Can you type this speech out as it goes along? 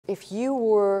if you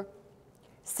were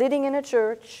sitting in a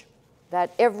church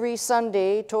that every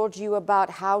Sunday told you about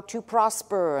how to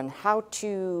prosper and how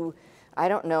to, I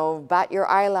don't know, bat your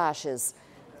eyelashes,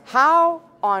 how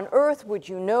on earth would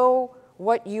you know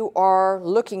what you are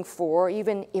looking for,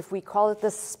 even if we call it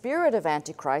the spirit of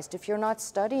Antichrist, if you're not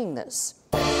studying this?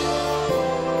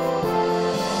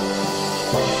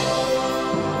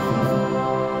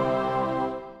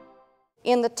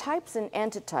 In the types and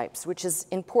antitypes, which is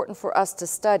important for us to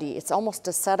study, it's almost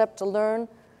a setup to learn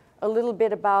a little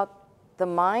bit about the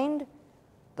mind,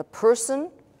 the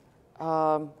person,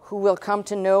 who will come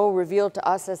to know, revealed to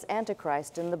us as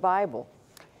Antichrist in the Bible.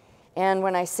 And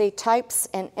when I say types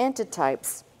and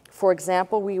antitypes, for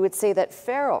example, we would say that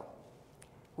Pharaoh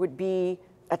would be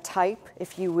a type,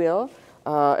 if you will,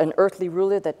 an earthly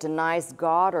ruler that denies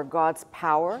God or God's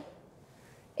power.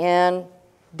 And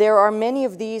there are many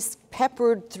of these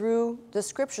peppered through the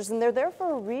scriptures, and they're there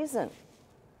for a reason.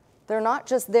 They're not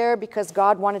just there because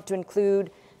God wanted to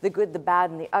include the good, the bad,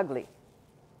 and the ugly.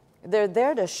 They're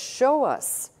there to show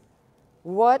us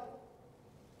what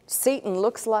Satan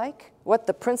looks like, what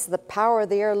the prince of the power of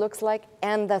the air looks like,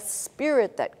 and the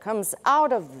spirit that comes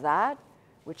out of that,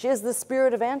 which is the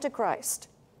spirit of Antichrist.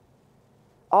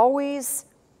 Always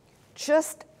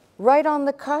just right on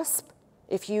the cusp.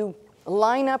 If you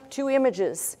line up two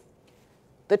images,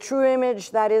 the true image,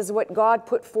 that is what God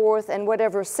put forth, and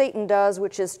whatever Satan does,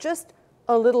 which is just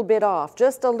a little bit off,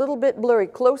 just a little bit blurry,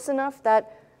 close enough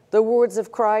that the words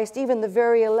of Christ, even the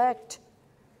very elect,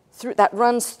 that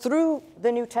runs through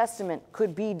the New Testament,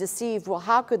 could be deceived. Well,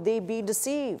 how could they be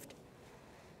deceived?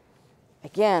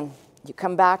 Again, you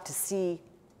come back to see,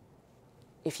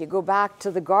 if you go back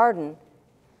to the garden,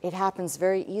 it happens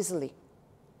very easily.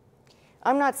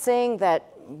 I'm not saying that,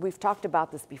 we've talked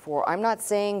about this before, I'm not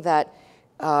saying that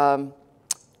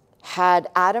had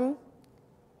Adam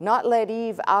not let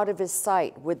Eve out of his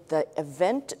sight, would the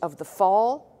event of the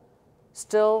fall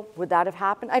still, would that have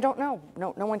happened? I don't know.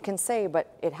 No one can say,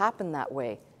 but it happened that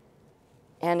way.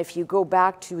 And if you go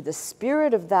back to the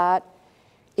spirit of that,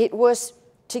 it was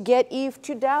to get Eve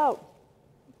to doubt.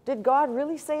 Did God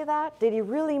really say that? Did he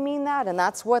really mean that? And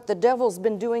that's what the devil's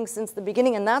been doing since the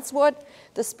beginning, and that's what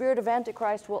the spirit of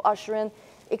Antichrist will usher in,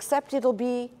 except it'll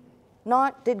be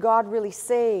not, did God really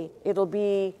say? It'll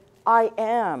be, I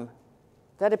am,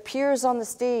 that appears on the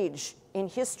stage in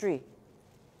history,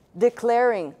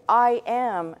 declaring, I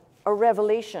am a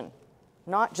revelation.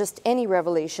 Not just any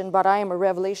revelation, but I am a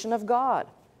revelation of God.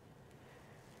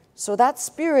 So that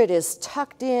spirit is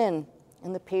tucked in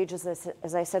the pages,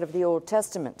 as I said, of the Old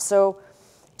Testament. So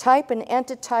type and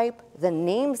antitype, the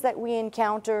names that we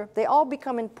encounter, they all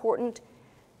become important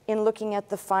in looking at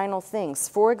the final things.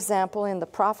 For example, in the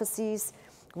prophecies,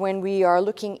 when we are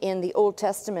looking in the Old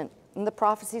Testament, in the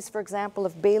prophecies, for example,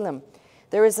 of Balaam,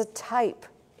 there is a type,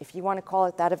 if you want to call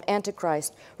it that, of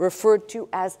Antichrist, referred to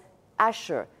as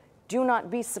Asher. Do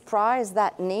not be surprised,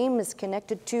 that name is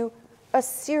connected to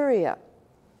Assyria.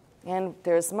 And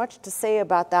there's much to say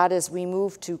about that as we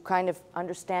move to kind of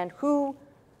understand who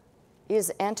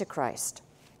is Antichrist.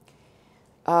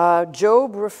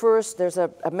 Job refers, there's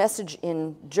a message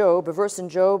in Job, a verse in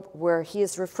Job, where he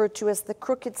is referred to as the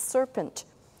crooked serpent.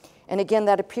 And again,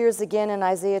 that appears again in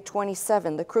Isaiah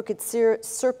 27. The crooked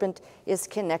serpent is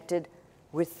connected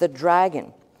with the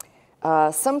dragon.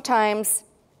 Sometimes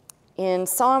in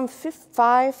Psalm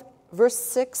 5, verse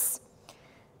 6,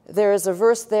 there is a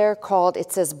verse there called,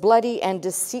 it says, bloody and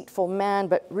deceitful man,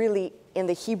 but really in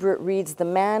the Hebrew it reads, the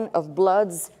man of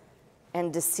bloods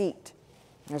and deceit.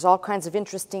 There's all kinds of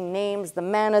interesting names, the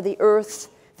man of the earth,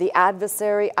 the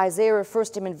adversary. Isaiah refers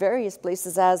to him in various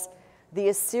places as the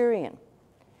Assyrian.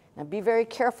 Now be very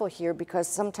careful here, because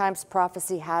sometimes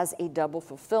prophecy has a double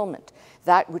fulfillment.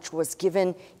 That which was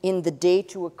given in the day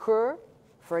to occur,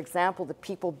 for example, the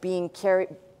people being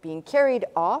carried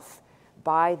off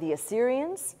by the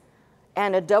Assyrians,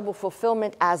 and a double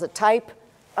fulfillment as a type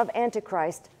of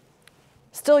Antichrist,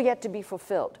 still yet to be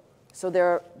fulfilled. So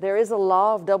there is a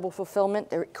law of double fulfillment.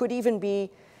 There could even be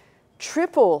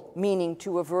triple meaning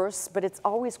to a verse, but it's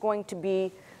always going to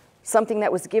be something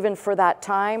that was given for that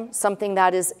time, something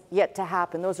that is yet to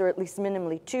happen. Those are at least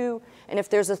minimally two. And if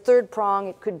there's a third prong,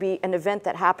 it could be an event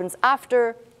that happens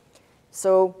after,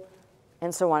 so,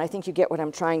 and so on. I think you get what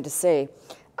I'm trying to say.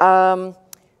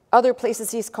 Other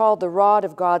places he's called the rod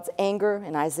of God's anger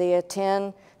in Isaiah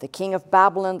 10, the king of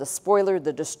Babylon, the spoiler,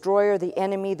 the destroyer, the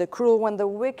enemy, the cruel one, the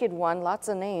wicked one, lots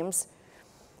of names.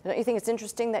 Don't you think it's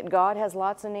interesting that God has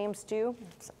lots of names too?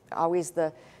 It's always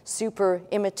the super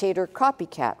imitator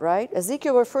copycat, right?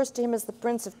 Ezekiel refers to him as the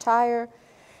prince of Tyre,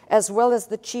 as well as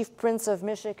the chief prince of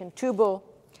Meshech and Tubal.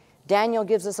 Daniel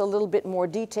gives us a little bit more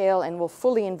detail, and we'll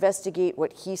fully investigate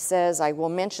what he says. I will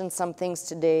mention some things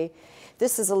today.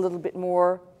 This is a little bit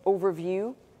more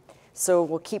overview, so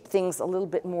we'll keep things a little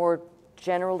bit more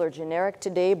general or generic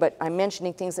today, but I'm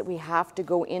mentioning things that we have to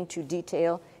go into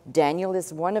detail. Daniel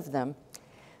is one of them.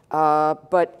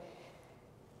 But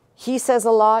he says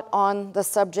a lot on the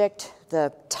subject,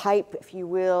 the type, if you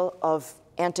will, of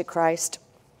Antichrist.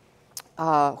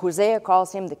 Hosea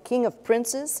calls him the king of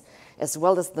princes, as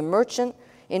well as the merchant,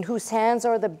 in whose hands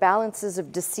are the balances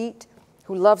of deceit,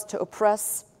 who loves to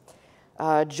oppress.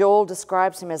 Joel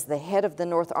describes him as the head of the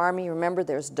north army. Remember,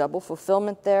 there's double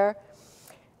fulfillment there.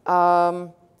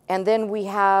 And then we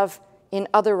have in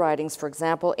other writings, for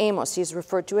example, Amos, he's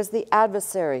referred to as the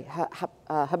adversary.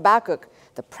 Habakkuk,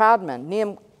 the proud man.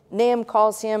 Nahum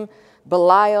calls him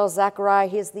Belial. Zechariah,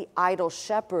 he is the idle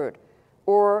shepherd,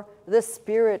 or the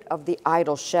spirit of the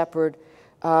idle shepherd,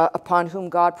 upon whom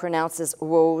God pronounces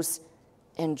woes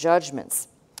and judgments.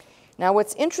 Now,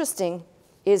 what's interesting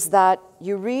is that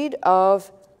you read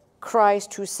of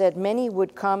Christ who said many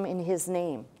would come in his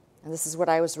name. And this is what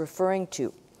I was referring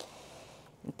to.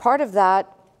 And part of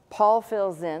that, Paul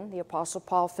fills in, the Apostle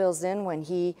Paul fills in when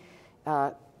he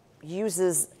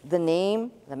uses the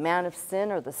name, the man of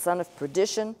sin or the son of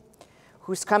perdition,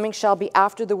 whose coming shall be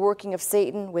after the working of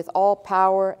Satan with all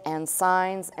power and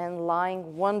signs and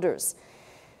lying wonders.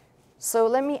 So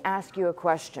let me ask you a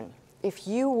question. If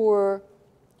you were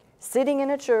sitting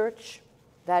in a church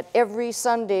that every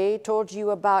Sunday told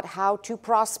you about how to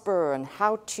prosper and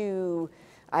how to,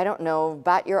 I don't know,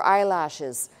 bat your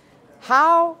eyelashes,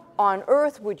 how on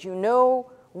earth would you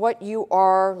know what you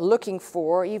are looking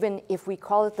for, even if we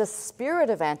call it the spirit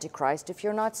of Antichrist, if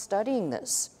you're not studying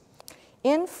this?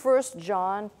 In 1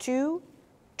 John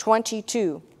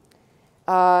 2:22,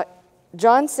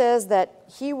 John says that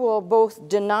he will both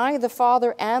deny the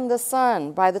Father and the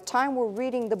Son. By the time we're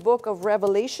reading the book of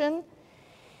Revelation,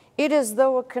 it is as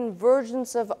though a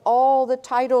convergence of all the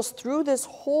titles through this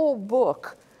whole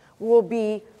book will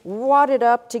be wadded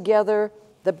up together.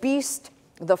 The beast,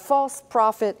 the false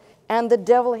prophet, and the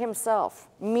devil himself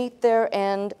meet their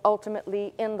end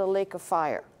ultimately in the lake of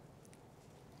fire.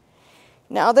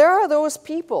 Now, there are those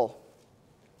people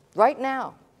right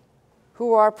now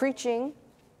who are preaching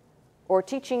or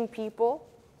teaching people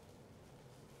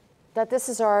that this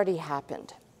has already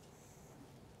happened.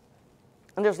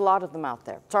 And there's a lot of them out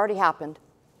there. It's already happened.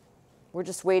 We're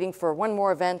just waiting for one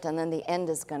more event, and then the end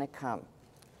is going to come.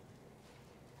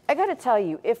 I got to tell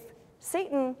you, if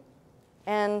Satan,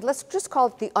 and let's just call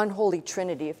it the unholy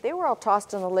trinity, if they were all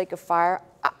tossed in the lake of fire,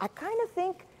 I kind of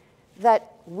think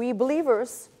that we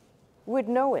believers would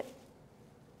know it.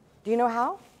 Do you know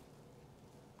how?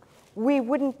 We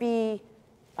wouldn't be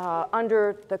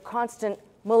under the constant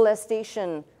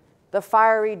molestation, the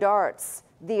fiery darts,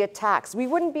 the attacks. We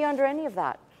wouldn't be under any of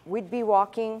that. We'd be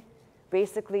walking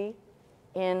basically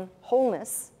in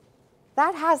wholeness.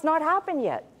 That has not happened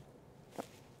yet.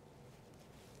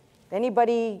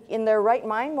 Anybody in their right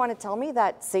mind want to tell me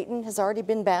that Satan has already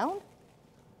been bound?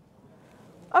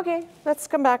 Okay, let's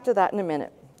come back to that in a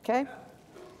minute, okay?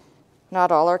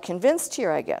 Not all are convinced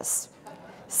here, I guess.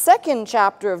 Second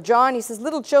chapter of John, he says,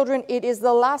 little children, it is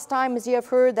the last time as ye have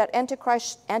heard that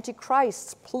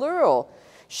antichrists, plural,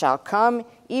 shall come.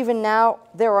 Even now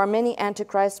there are many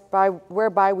antichrists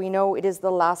whereby we know it is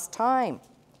the last time.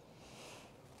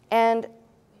 And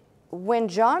when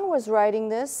John was writing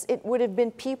this, it would have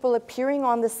been people appearing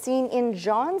on the scene in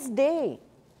John's day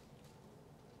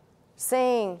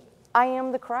saying, I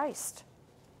am the Christ,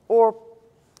 or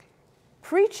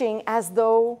preaching as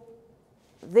though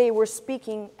they were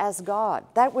speaking as God.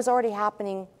 That was already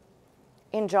happening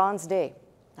in John's day.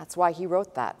 That's why he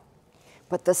wrote that.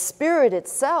 But the Spirit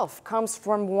itself comes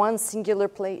from one singular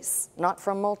place, not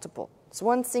from multiple. It's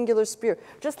one singular Spirit.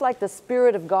 Just like the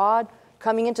Spirit of God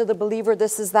coming into the believer,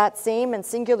 this is that same and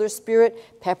singular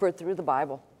Spirit peppered through the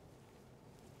Bible.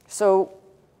 So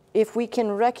if we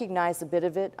can recognize a bit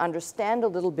of it, understand a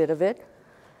little bit of it,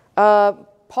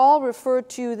 Paul referred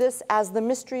to this as the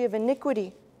mystery of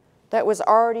iniquity that was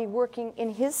already working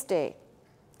in his day.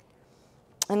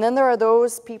 And then there are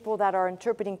those people that are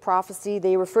interpreting prophecy.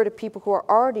 They refer to people who are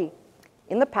already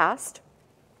in the past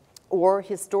or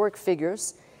historic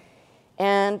figures.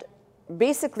 And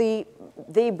basically,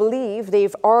 they believe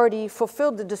they've already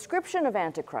fulfilled the description of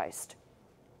Antichrist.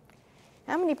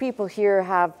 How many people here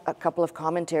have a couple of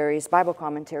commentaries, Bible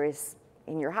commentaries,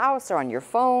 in your house or on your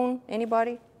phone?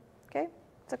 Anybody? Okay,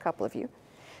 it's a couple of you.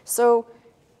 So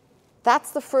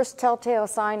that's the first telltale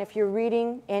sign if you're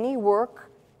reading any work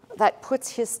that puts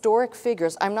historic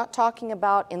figures. I'm not talking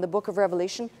about in the book of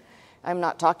Revelation. I'm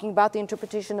not talking about the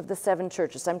interpretation of the 7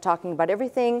 churches. I'm talking about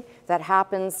everything that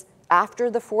happens after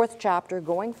the 4th chapter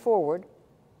going forward.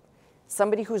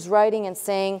 Somebody who's writing and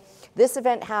saying, this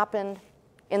event happened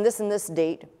in this and this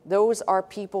date. Those are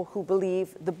people who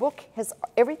believe the book has,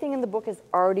 everything in the book has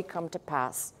already come to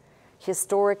pass.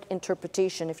 Historic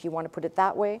interpretation, if you want to put it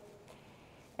that way.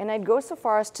 And I'd go so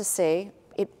far as to say,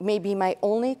 it may be my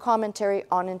only commentary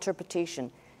on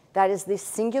interpretation. That is the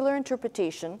singular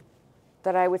interpretation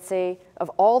that I would say of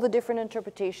all the different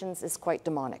interpretations is quite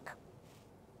demonic.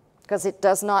 Because it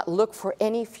does not look for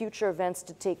any future events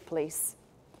to take place.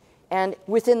 And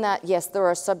within that, yes, there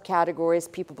are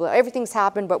subcategories. People believe everything's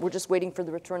happened, but we're just waiting for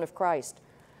the return of Christ.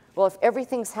 Well, if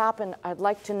everything's happened, I'd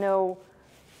like to know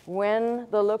when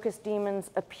the locust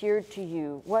demons appeared to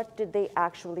you, what did they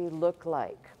actually look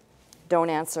like? Don't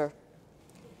answer.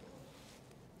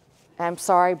 I'm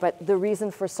sorry, but the reason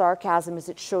for sarcasm is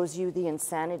it shows you the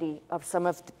insanity of some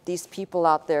of these people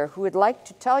out there who would like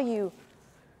to tell you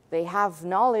they have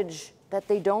knowledge that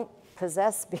they don't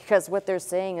possess because what they're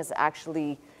saying is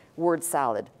actually word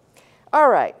salad. All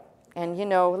right, and you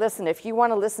know, listen, if you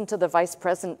want to listen to the vice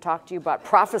president talk to you about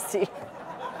prophecy,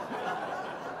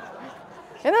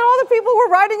 and then all the people who are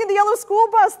riding in the yellow school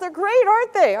bus, they're great,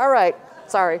 aren't they? All right,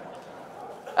 sorry.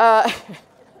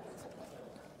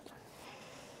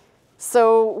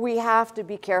 So we have to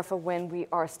be careful when we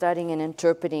are studying and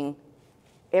interpreting.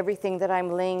 Everything that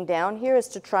I'm laying down here is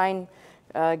to try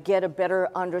and get a better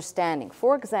understanding.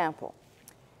 For example,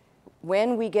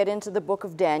 when we get into the book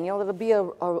of Daniel, it'll be a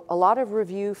lot of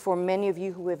review for many of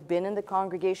you who have been in the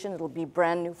congregation. It'll be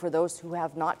brand new for those who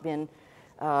have not been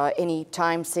any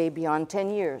time, say, beyond 10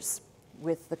 years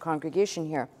with the congregation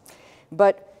here.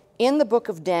 But in the book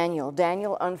of Daniel,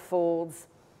 Daniel unfolds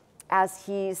as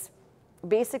he's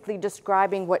basically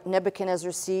describing what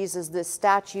Nebuchadnezzar sees as this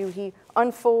statue. He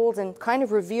unfolds and kind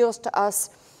of reveals to us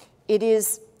it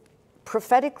is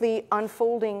prophetically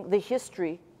unfolding the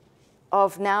history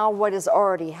of now what has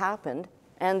already happened.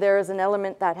 And there is an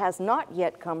element that has not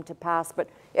yet come to pass, but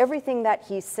everything that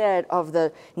he said of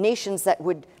the nations that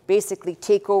would basically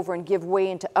take over and give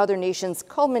way into other nations,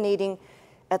 culminating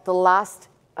at the last,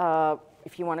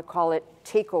 if you want to call it,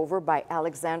 takeover by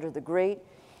Alexander the Great.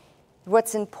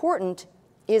 What's important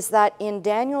is that in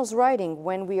Daniel's writing,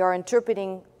 when we are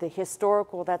interpreting the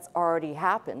historical that's already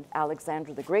happened,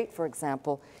 Alexander the Great, for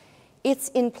example, it's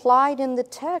implied in the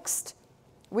text.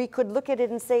 We could look at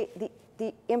it and say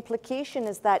the implication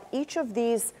is that each of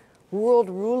these world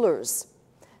rulers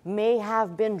may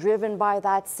have been driven by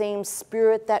that same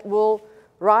spirit that will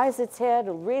raise its head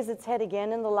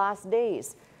again in the last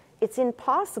days. It's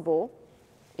impossible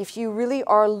if you really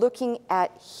are looking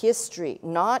at history,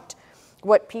 not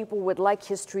what people would like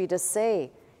history to say.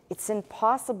 It's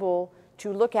impossible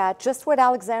to look at just what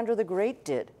Alexander the Great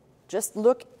did. Just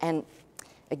look, and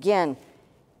again,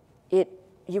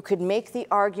 you could make the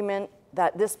argument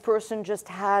that this person just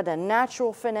had a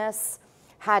natural finesse,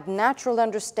 had natural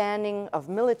understanding of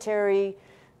military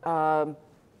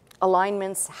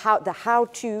alignments, the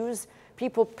how-tos.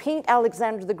 People paint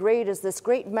Alexander the Great as this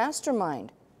great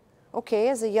mastermind. Okay,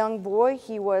 as a young boy,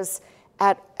 he was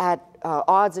at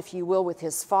odds, if you will, with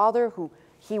his father, who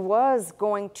he was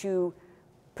going to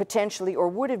potentially, or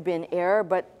would have been heir,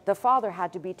 but the father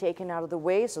had to be taken out of the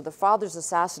way, so the father's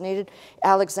assassinated.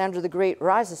 Alexander the Great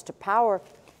rises to power,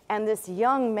 and this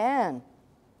young man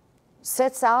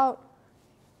sets out,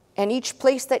 and each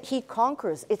place that he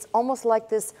conquers, it's almost like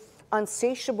this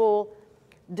insatiable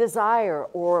desire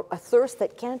or a thirst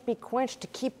that can't be quenched to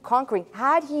keep conquering.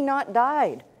 Had he not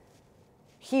died,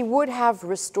 he would have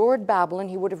restored Babylon,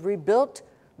 he would have rebuilt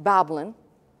Babylon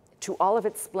to all of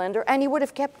its splendor, and he would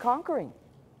have kept conquering.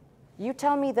 You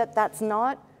tell me that that's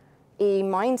not a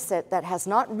mindset that has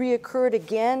not reoccurred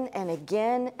again and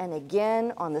again and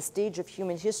again on the stage of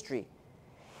human history.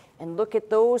 And look at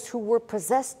those who were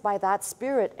possessed by that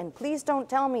spirit. And please don't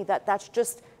tell me that that's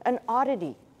just an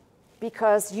oddity,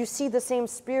 because you see the same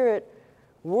spirit,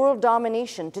 world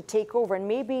domination, to take over. And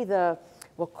maybe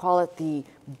we'll call it the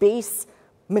base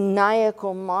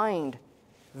maniacal mind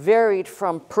varied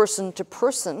from person to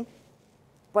person,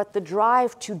 but the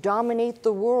drive to dominate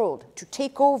the world, to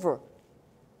take over.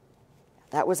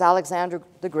 That was Alexander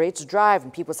the Great's drive.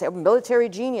 And people say, oh, military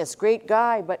genius, great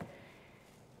guy. But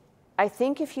I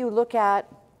think if you look at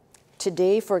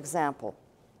today, for example,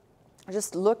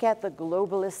 just look at the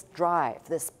globalist drive,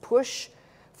 this push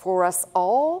for us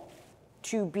all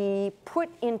to be put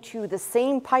into the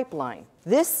same pipeline.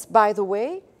 This, by the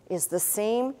way, is the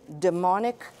same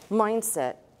demonic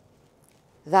mindset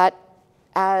that,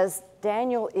 as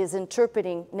Daniel is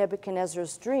interpreting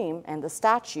Nebuchadnezzar's dream and the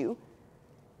statue,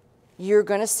 you're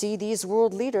going to see these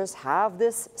world leaders have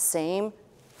this same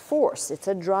force. It's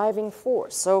a driving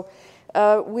force. So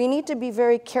we need to be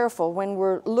very careful when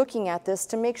we're looking at this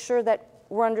to make sure that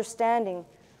we're understanding,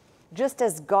 just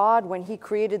as God, when he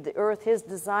created the earth, his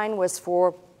design was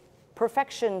for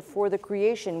perfection for the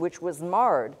creation, which was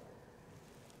marred.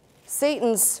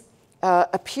 Satan's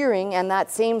appearing, and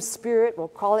that same spirit, we'll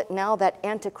call it now that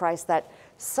Antichrist, that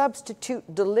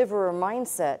substitute deliverer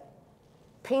mindset,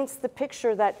 paints the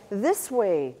picture that this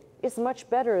way is much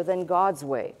better than God's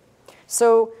way.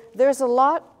 So there's a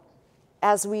lot,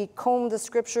 as we comb the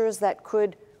scriptures, that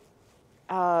could,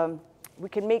 we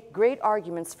can make great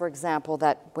arguments, for example,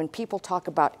 that when people talk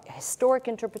about historic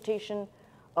interpretation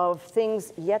of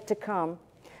things yet to come,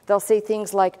 they'll say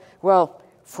things like, well,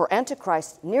 for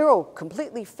Antichrist, Nero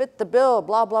completely fit the bill,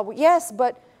 blah, blah, blah. Yes,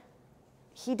 but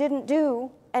he didn't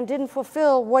do and didn't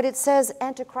fulfill what it says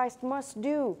Antichrist must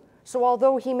do. So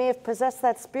although he may have possessed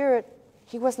that spirit,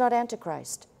 he was not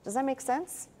Antichrist. Does that make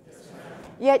sense? Yes, ma'am.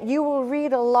 Yet you will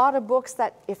read a lot of books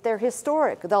that, if they're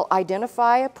historic, they'll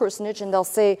identify a personage and they'll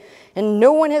say, and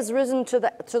no one has risen to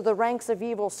the ranks of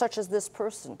evil such as this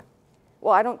person.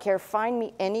 Well, I don't care. Find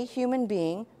me any human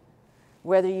being,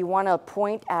 whether you want to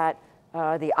point at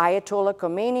the Ayatollah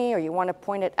Khomeini or you want to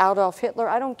point at Adolf Hitler,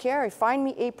 I don't care. Find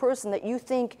me a person that you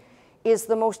think is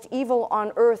the most evil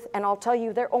on earth, and I'll tell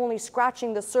you they're only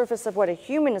scratching the surface of what a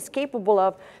human is capable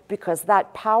of, because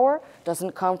that power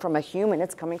doesn't come from a human,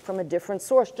 it's coming from a different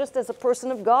source, just as a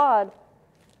person of God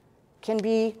can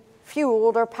be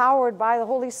fueled or powered by the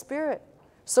Holy Spirit.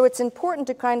 So it's important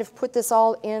to kind of put this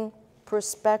all in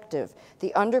perspective.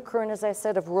 The undercurrent, as I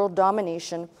said, of world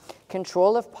domination,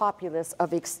 control of populace,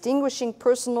 of extinguishing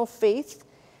personal faith,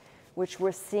 which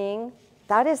we're seeing,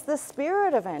 that is the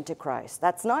spirit of Antichrist.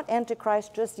 That's not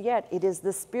Antichrist just yet. It is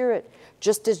the spirit.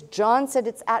 Just as John said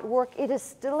it's at work, it is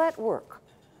still at work.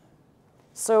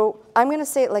 So I'm going to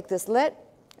say it like this. Let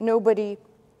nobody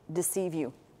deceive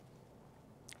you.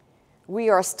 We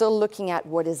are still looking at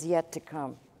what is yet to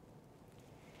come.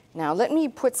 Now, let me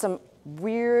put some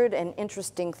weird and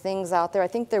interesting things out there. I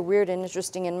think they're weird and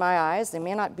interesting in my eyes. They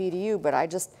may not be to you, but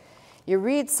you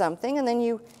read something and then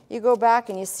you go back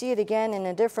and you see it again in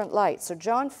a different light. So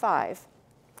John 5,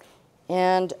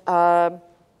 and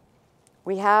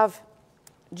we have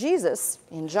Jesus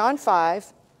in John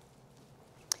 5.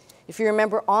 If you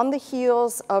remember, on the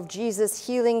heels of Jesus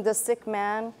healing the sick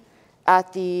man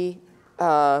at the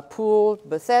pool,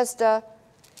 Bethesda,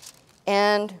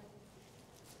 and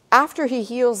after he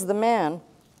heals the man,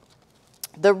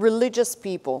 the religious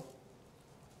people,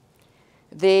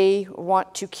 they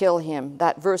want to kill him.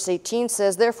 That verse 18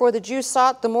 says, therefore the Jews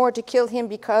sought the more to kill him,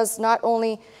 because not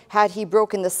only had he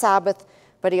broken the Sabbath,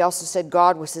 but he also said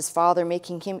God was his Father,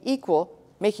 making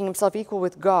himself equal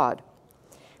with God.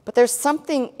 But there's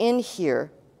something in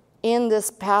here, in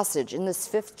this passage, in this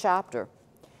 5th chapter,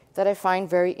 that I find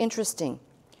very interesting.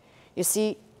 You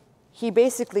see, he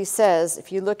basically says,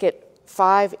 if you look at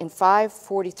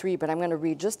 5:43, but I'm going to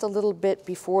read just a little bit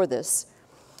before this.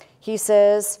 He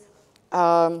says,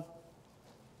 but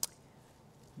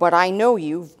I know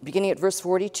you, beginning at verse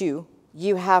 42,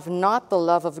 you have not the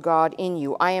love of God in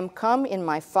you. I am come in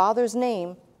my Father's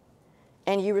name,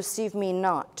 and you receive me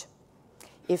not.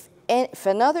 If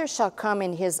another shall come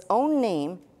in his own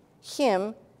name,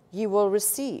 him you will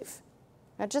receive.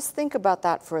 Now just think about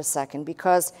that for a second,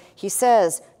 because he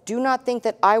says, do not think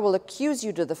that I will accuse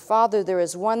you to the Father. There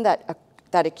is one that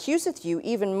accuseth you,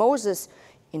 even Moses,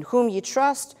 in whom ye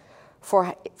trust.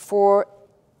 For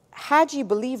had ye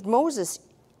believed Moses,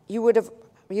 you would have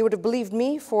believed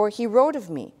me, for he wrote of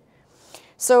me.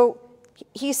 So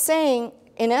he's saying,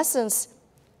 in essence,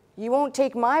 you won't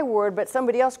take my word, but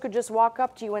somebody else could just walk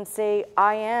up to you and say,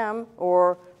 I am,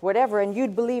 or whatever, and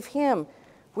you'd believe him.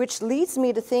 Which leads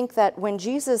me to think that when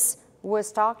Jesus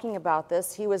was talking about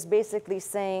this, he was basically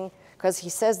saying, because he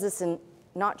says this in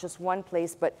not just one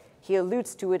place, but he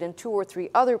alludes to it in 2 or 3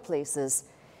 other places,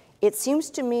 it seems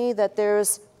to me that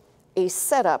there's a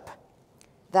setup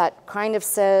that kind of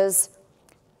says,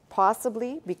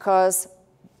 possibly because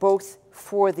both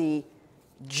for the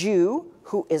Jew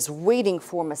who is waiting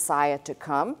for Messiah to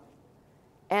come,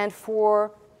 and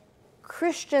for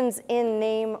Christians in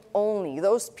name only,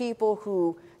 those people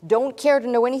who don't care to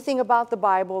know anything about the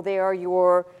Bible. They are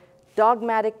your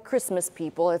dogmatic Christmas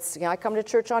people. It's, I come to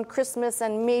church on Christmas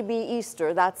and maybe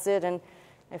Easter, that's it. And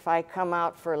if I come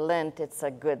out for Lent, it's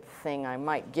a good thing. I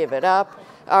might give it up.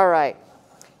 All right.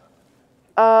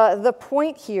 The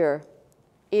point here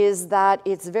is that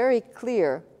it's very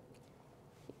clear.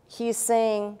 He's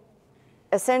saying,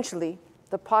 essentially,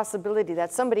 the possibility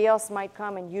that somebody else might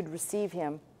come and you'd receive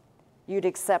him, you'd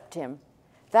accept him.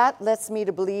 that lets me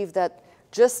to believe that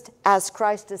just as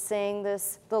Christ is saying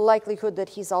this, the likelihood that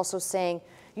he's also saying,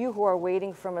 you who are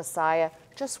waiting for Messiah,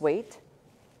 just wait.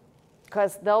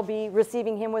 Because they'll be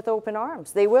receiving him with open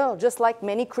arms. They will, just like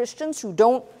many Christians who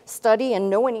don't study and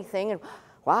know anything. And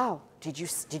wow, did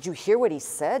you hear what he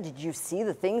said? Did you see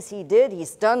the things he did?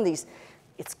 He's done these.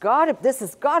 This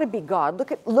has got to be God.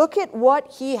 Look at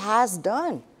what he has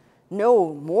done.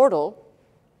 No mortal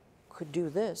could do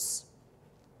this.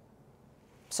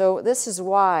 So this is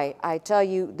why I tell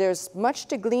you there's much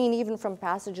to glean even from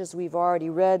passages we've already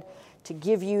read to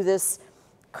give you this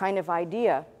kind of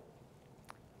idea.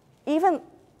 Even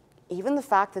the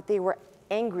fact that they were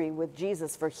angry with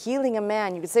Jesus for healing a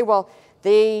man, you could say, well,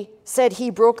 they said he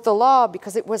broke the law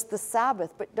because it was the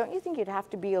Sabbath. But don't you think you'd have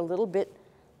to be a little bit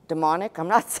demonic? I'm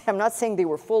not saying they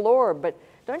were full orb, but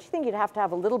don't you think you'd have to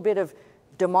have a little bit of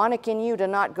demonic in you to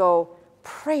not go,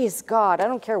 praise God, I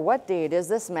don't care what day it is,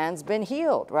 this man's been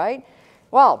healed, right?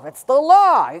 Well, it's the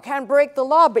law. You can't break the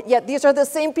law, but yet these are the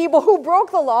same people who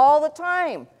broke the law all the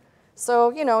time. So,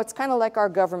 you know, it's kind of like our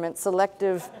government,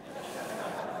 selective.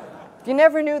 You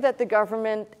never knew that the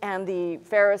government and the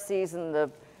Pharisees and the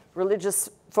religious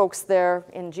folks there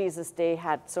in Jesus' day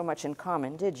had so much in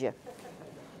common, did you?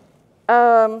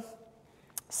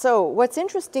 So what's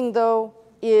interesting, though,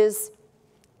 is,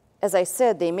 as I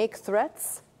said, they make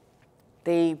threats.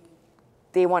 They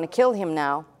want to kill him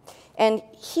now. And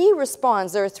he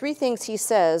responds. There are three things he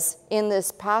says in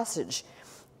this passage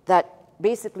that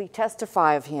basically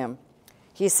testify of him.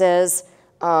 He says,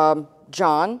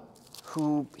 John,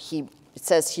 who it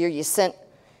says here, you sent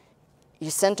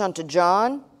unto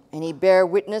John, and he bare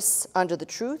witness unto the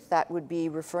truth. That would be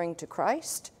referring to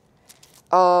Christ.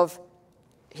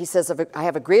 He says, I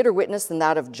have a greater witness than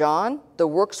that of John, the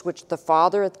works which the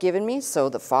Father hath given me, so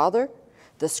the Father,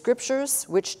 the scriptures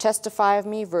which testify of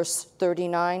me, verse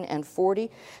 39 and 40.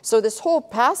 So this whole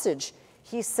passage,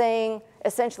 he's saying,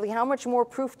 essentially, how much more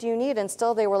proof do you need? And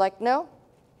still they were like, no,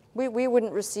 we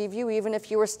wouldn't receive you, even if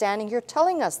you were standing here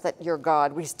telling us that you're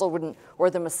God, we still wouldn't, or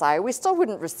the Messiah, we still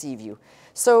wouldn't receive you.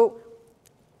 So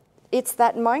it's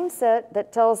that mindset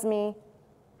that tells me,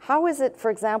 how is it,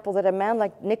 for example, that a man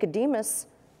like Nicodemus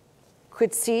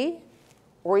could see,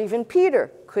 or even Peter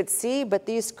could see, but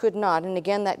these could not? And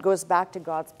again, that goes back to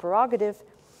God's prerogative.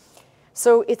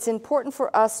 So it's important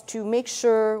for us to make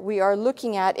sure we are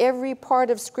looking at every part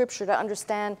of Scripture to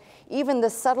understand even the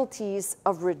subtleties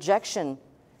of rejection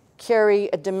carry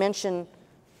a dimension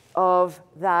of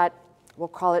that, we'll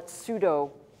call it pseudo-Messiah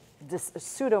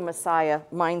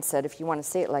mindset, if you want to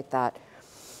say it like that.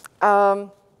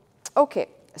 Okay,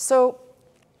 so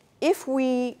if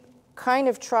we kind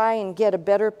of try and get a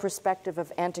better perspective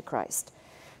of Antichrist,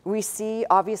 we see,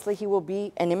 obviously, he will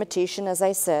be an imitation, as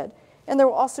I said, and there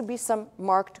will also be some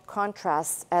marked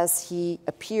contrasts as he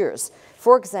appears.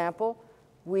 For example,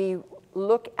 we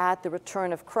look at the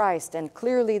return of Christ, and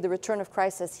clearly the return of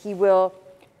Christ says he will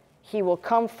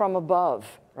come from above,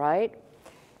 right?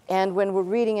 And when we're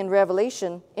reading in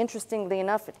Revelation, interestingly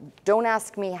enough, don't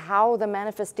ask me how the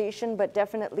manifestation, but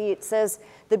definitely it says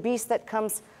the beast that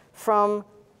comes from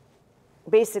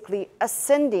basically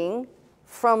ascending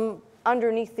from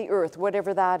underneath the earth,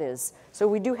 whatever that is. So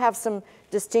we do have some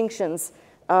distinctions.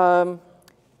 As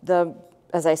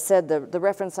I said, the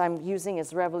reference I'm using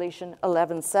is Revelation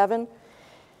 11:7.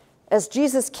 As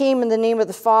Jesus came in the name of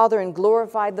the Father and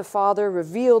glorified the Father,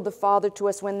 revealed the Father to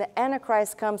us, when the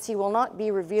Antichrist comes, he will not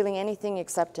be revealing anything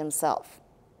except himself.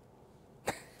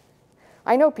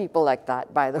 I know people like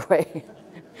that, by the way.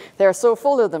 They're so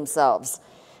full of themselves.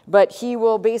 But he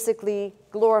will basically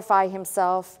glorify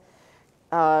himself,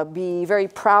 be very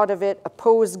proud of it,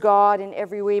 oppose God in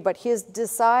every way, but his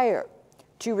desire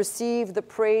to receive the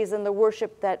praise and the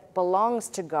worship that belongs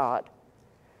to God.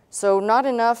 So not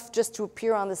enough just to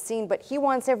appear on the scene, but he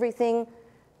wants everything,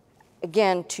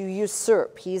 again, to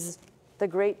usurp. He's the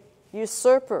great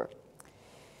usurper.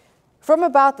 From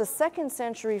about the 2nd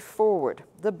century forward,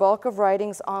 the bulk of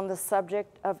writings on the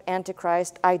subject of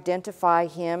Antichrist identify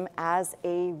him as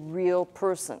a real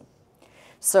person.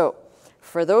 So,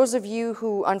 for those of you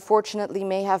who unfortunately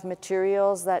may have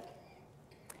materials that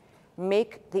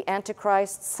make the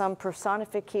Antichrist some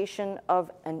personification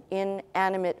of an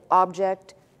inanimate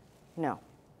object, no,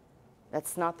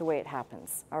 that's not the way it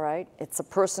happens, all right? It's a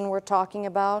person we're talking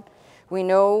about. We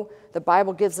know the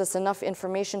Bible gives us enough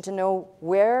information to know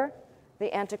where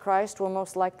the Antichrist will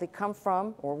most likely come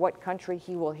from, or what country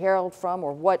he will herald from,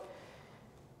 or what,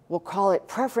 we'll call it,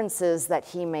 preferences that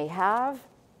he may have.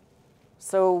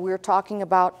 So we're talking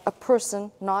about a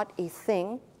person, not a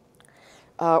thing,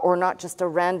 or not just a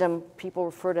random, people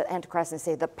refer to Antichrist and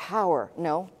say the power.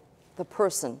 No, the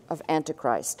person of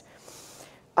Antichrist.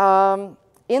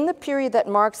 In the period that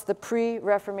marks the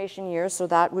pre-Reformation years, so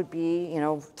that would be,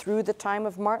 through the time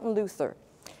of Martin Luther,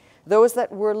 those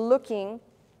that were looking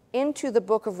into the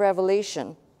book of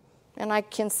Revelation, and I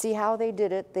can see how they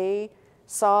did it, they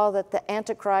saw that the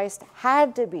Antichrist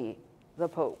had to be the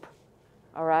Pope,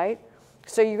 all right?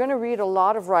 So you're going to read a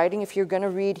lot of writing. If you're going to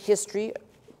read history,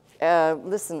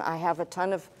 listen, I have a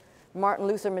ton of Martin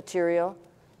Luther material.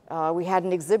 We had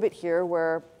an exhibit here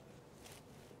where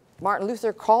Martin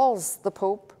Luther calls the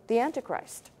Pope the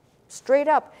Antichrist, straight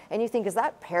up. And you think, is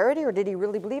that parody, or did he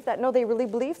really believe that? No, they really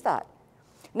believed that.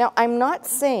 Now, I'm not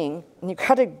saying, and you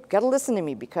gotta listen to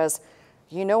me, because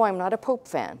I'm not a Pope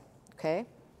fan, okay?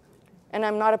 And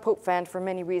I'm not a Pope fan for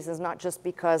many reasons, not just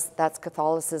because that's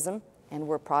Catholicism and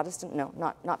we're Protestant. No,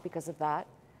 not because of that.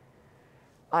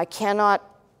 I cannot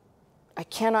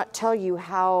tell you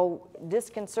how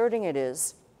disconcerting it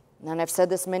is, and I've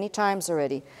said this many times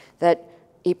already, that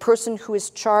a person who is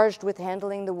charged with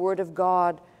handling the Word of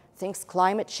God thinks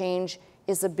climate change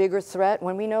is a bigger threat,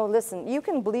 when we know, listen, you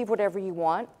can believe whatever you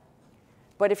want,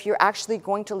 but if you're actually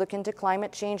going to look into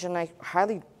climate change, and I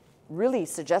highly, really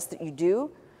suggest that you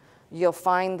do, you'll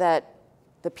find that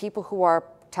the people who are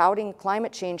touting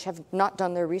climate change have not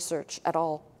done their research at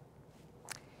all.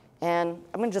 And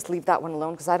I'm going to just leave that one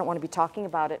alone, because I don't want to be talking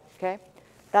about it, okay?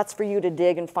 That's for you to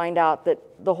dig and find out that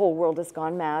the whole world has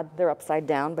gone mad. They're upside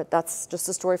down, but that's just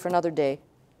a story for another day.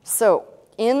 So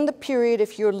in the period,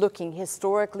 if you're looking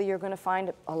historically, you're going to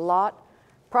find a lot,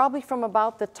 probably from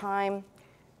about the time,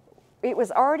 it was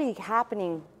already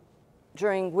happening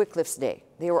during Wycliffe's day.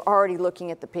 They were already looking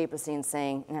at the papacy and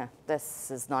saying,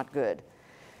 this is not good.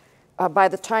 By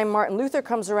the time Martin Luther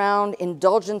comes around,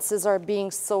 indulgences are being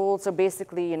sold. So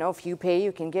basically, if you pay,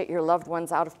 you can get your loved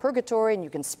ones out of purgatory, and you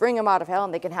can spring them out of hell,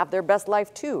 and they can have their best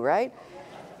life too, right?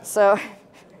 So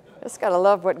just gotta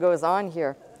love what goes on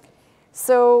here.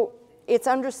 So it's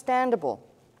understandable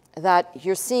that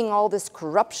you're seeing all this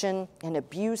corruption and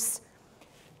abuse.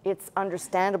 It's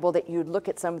understandable that you'd look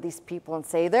at some of these people and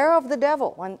say, they're of the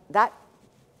devil. And that,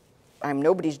 I'm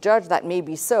nobody's judge, that may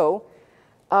be so.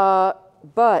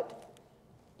 But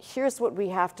here's what we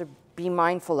have to be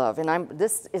mindful of, and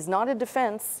this is not a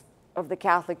defense of the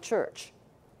Catholic Church,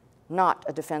 not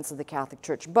a defense of the Catholic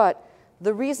Church, but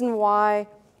the reason why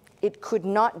it could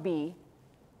not be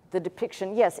the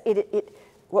depiction, yes,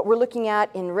 what we're looking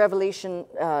at in Revelation,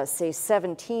 say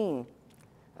 17,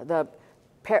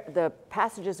 the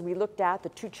passages we looked at, the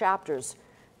 2 chapters,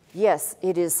 yes,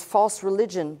 it is false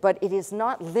religion, but it is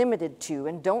not limited to,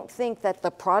 and don't think that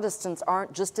the Protestants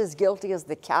aren't just as guilty as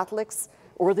the Catholics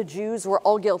or the Jews. We're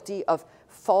all guilty of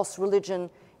false religion,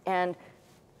 and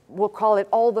we'll call it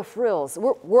all the frills.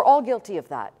 We're all guilty of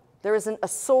that. There isn't a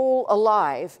soul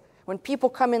alive. When people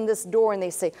come in this door and they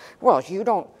say, well, you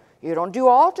don't do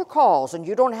altar calls, and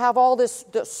you don't have all this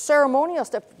ceremonial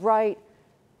stuff, right?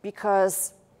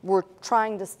 Because we're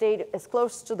trying to stay as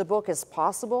close to the book as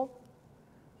possible.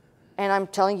 And I'm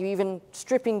telling you, even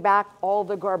stripping back all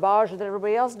the garbage that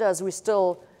everybody else does, we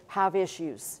still have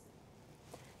issues.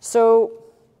 So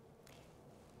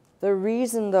the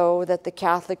reason, though, that the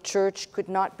Catholic Church could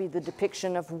not be the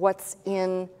depiction of what's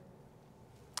in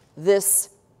this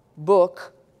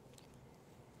book,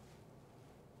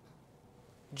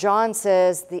 John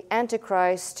says the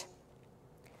Antichrist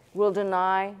will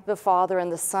deny the Father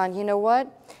and the Son. You know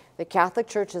what? The Catholic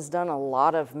Church has done a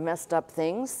lot of messed up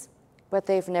things, but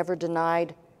they've never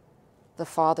denied the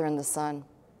Father and the Son.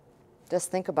 Just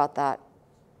think about that.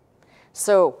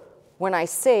 So when I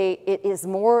say it is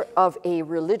more of a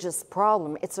religious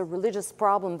problem, it's a religious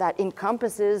problem that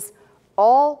encompasses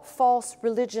all false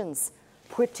religions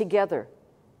put together,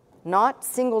 not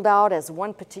singled out as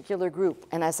one particular group.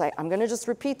 And I'm going to just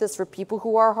repeat this for people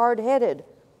who are hard-headed.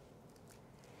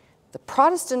 The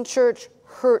Protestant Church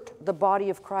hurt the body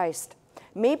of Christ.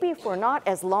 Maybe for not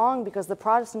as long, because the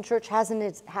Protestant Church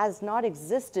has not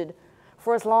existed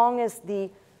for as long as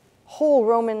the whole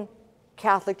Roman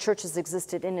Catholic Church has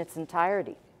existed in its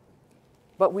entirety.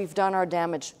 But we've done our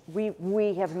damage.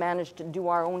 We have managed to do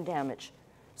our own damage.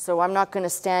 So I'm not going to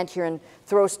stand here and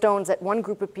throw stones at one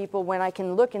group of people when I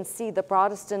can look and see the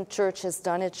Protestant Church has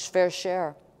done its fair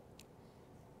share.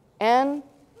 And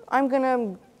I'm going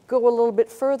to go a little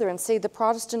bit further and say the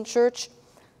Protestant Church,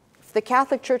 if the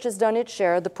Catholic Church has done its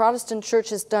share, the Protestant Church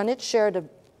has done its share to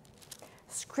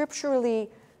scripturally,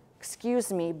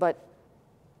 excuse me, but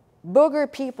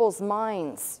booger people's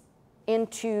minds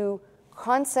into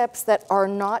concepts that are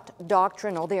not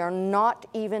doctrinal. They are not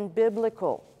even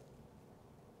biblical.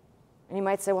 And you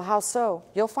might say, well, how so?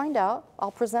 You'll find out.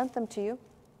 I'll present them to you.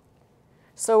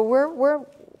 So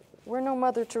We're no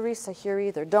Mother Teresa here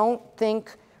either. Don't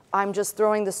think I'm just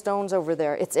throwing the stones over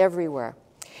there. It's everywhere.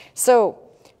 So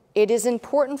it is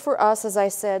important for us, as I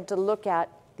said, to look at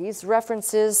these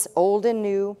references, old and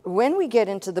new. When we get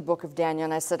into the book of Daniel,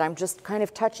 and I said I'm just kind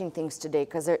of touching things today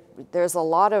because there's a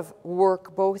lot of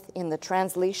work both in the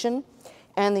translation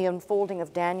and the unfolding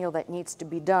of Daniel that needs to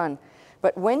be done.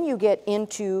 But when you get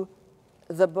into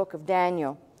the book of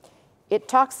Daniel, it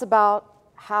talks about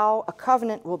how a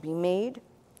covenant will be made,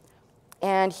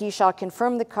 and he shall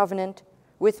confirm the covenant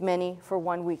with many for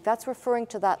 1 week. That's referring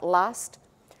to that last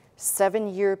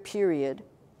 7-year period.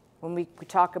 When we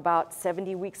talk about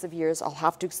 70 weeks of years, I'll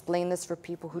have to explain this for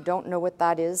people who don't know what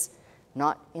that is,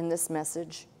 not in this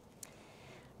message.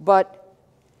 But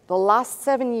the last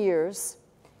 7 years,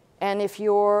 and if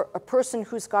you're a person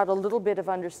who's got a little bit of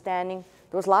understanding,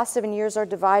 those last 7 years are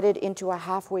divided into a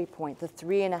halfway point, the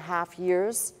 3.5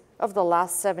 years of the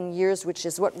last 7 years, which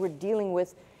is what we're dealing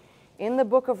with in the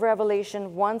book of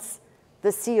Revelation once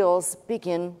the seals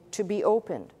begin to be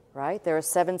opened, right? There are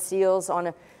 7 seals on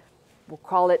a, we'll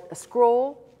call it a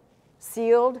scroll,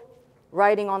 sealed,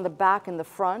 writing on the back and the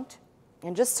front.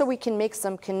 And just so we can make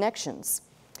some connections,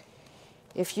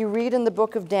 if you read in the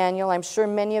book of Daniel, I'm sure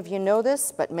many of you know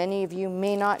this, but many of you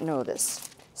may not know this.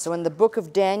 So in the book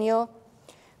of Daniel,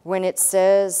 when it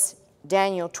says,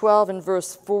 Daniel 12 and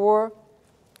verse 4,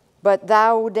 but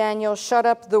thou, Daniel, shut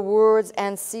up the words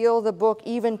and seal the book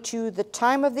even to the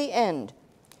time of the end.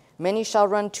 Many shall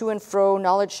run to and fro,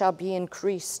 knowledge shall be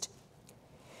increased.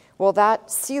 Well, that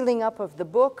sealing up of the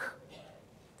book,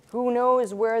 who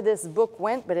knows where this book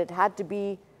went, but it had to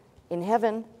be in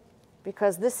heaven,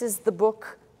 because this is the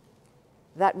book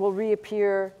that will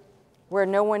reappear where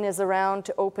no one is around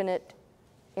to open it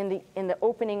in the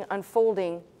opening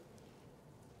unfolding,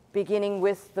 beginning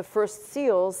with the first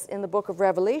seals in the book of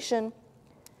Revelation.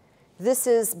 This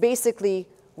is basically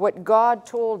what God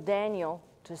told Daniel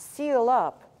to seal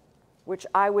up, which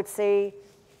I would say,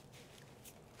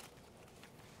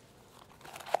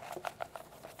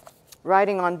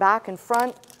 writing on back and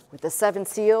front with the 7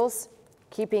 seals,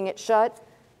 keeping it shut,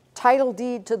 title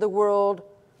deed to the world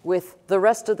with the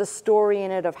rest of the story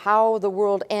in it of how the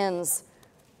world ends,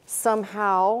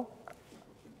 somehow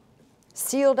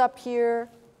sealed up here.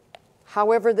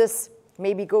 However, this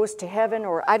maybe goes to heaven,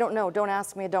 or I don't know. Don't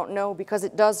ask me, I don't know, because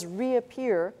it does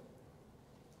reappear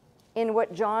in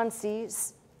what John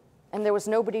sees, and there was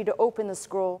nobody to open the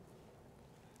scroll.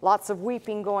 Lots of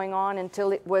weeping going on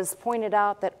until it was pointed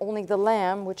out that only the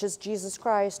Lamb, which is Jesus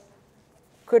Christ,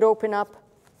 could open up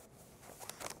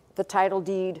the title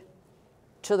deed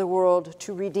to the world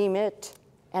to redeem it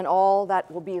and all that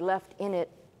will be left in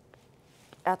it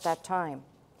at that time.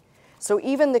 So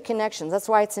even the connections, that's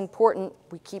why it's important,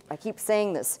 I keep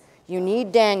saying this, you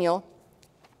need Daniel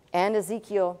and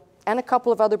Ezekiel and a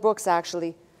couple of other books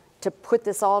actually to put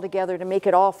this all together, to make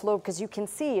it all flow, because you can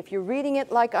see, if you're reading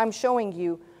it like I'm showing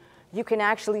you, you can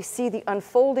actually see the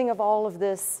unfolding of all of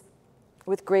this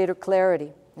with greater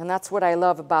clarity. And that's what I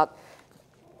love about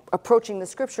approaching the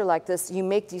scripture like this. You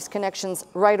make these connections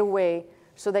right away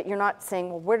so that you're not saying,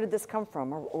 well, where did this come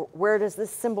from? Or where does this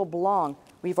symbol belong?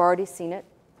 We've already seen it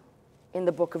in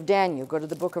the book of Daniel. Go to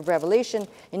the book of Revelation,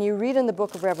 and you read in the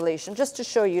book of Revelation just to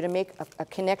show you, to make a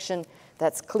connection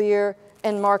that's clear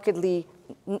and markedly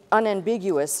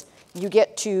unambiguous. You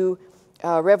get to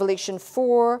Revelation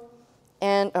 4,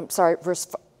 and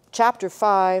chapter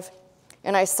 5,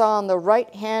 and I saw on the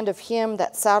right hand of him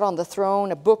that sat on the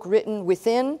throne a book written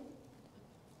within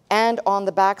and on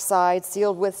the backside,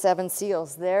 sealed with 7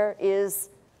 seals. There is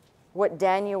what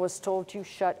Daniel was told to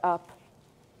shut up.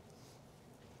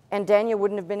 And Daniel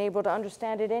wouldn't have been able to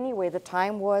understand it anyway. The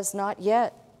time was not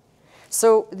yet.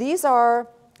 So these are,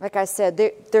 like I said,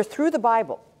 they're through the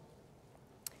Bible.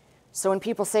 So when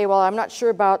people say, well, I'm not sure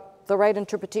about the right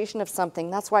interpretation of something,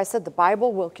 that's why I said the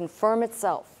Bible will confirm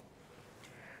itself.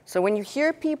 So when you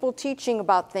hear people teaching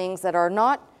about things that are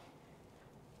not,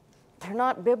 they're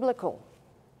not biblical.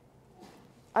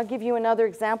 I'll give you another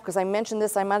example, because I mentioned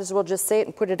this, I might as well just say it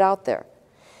and put it out there.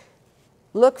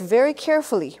 Look very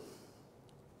carefully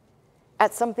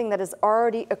at something that has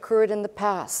already occurred in the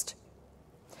past.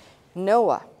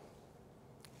 Noah.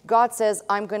 God says,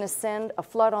 I'm going to send a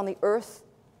flood on the earth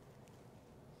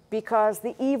because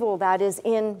the evil that is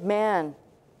in man,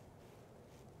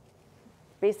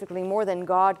 basically more than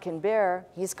God can bear,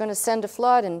 he's going to send a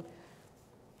flood and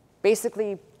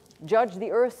basically judge the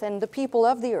earth and the people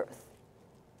of the earth.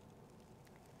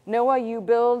 Noah, you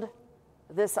build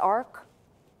this ark,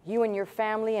 you and your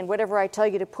family, and whatever I tell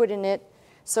you to put in it.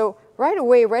 So right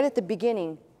away, right at the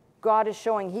beginning, God is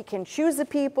showing he can choose the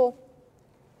people,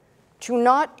 to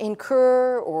not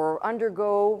incur or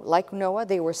undergo, like Noah,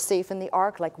 they were safe in the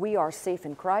ark, like we are safe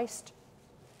in Christ.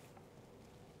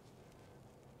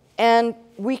 And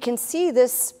we can see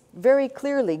this very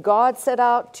clearly. God set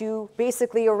out to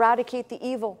basically eradicate the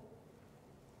evil.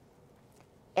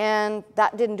 And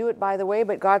that didn't do it, by the way,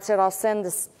 but God said, I'll send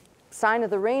this sign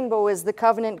of the rainbow as the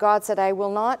covenant. God said, I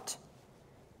will not.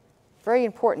 Very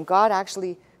important. God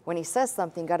actually, when he says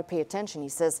something, got to pay attention. He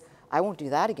says, I won't do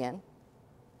that again.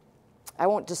 I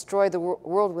won't destroy the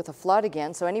world with a flood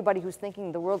again. So anybody who's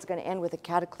thinking the world's going to end with a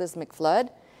cataclysmic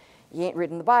flood, you ain't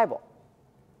reading the Bible.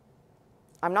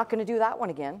 I'm not going to do that one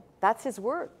again. That's his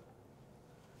word.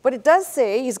 But it does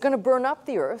say he's going to burn up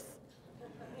the earth.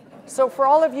 So for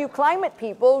all of you climate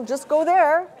people, just go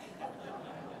there.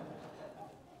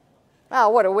 Oh,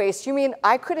 what a waste. You mean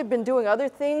I could have been doing other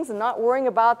things and not worrying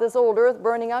about this old earth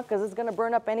burning up because it's going to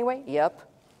burn up anyway? Yep.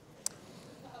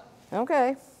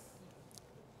 Okay.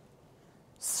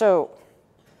 So,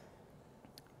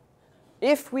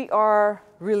 if we are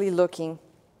really looking,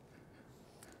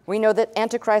 we know that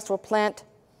Antichrist will plant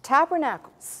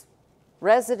tabernacles,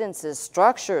 residences,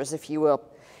 structures, if you will,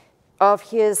 of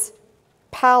his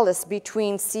palace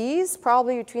between seas,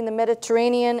 probably between the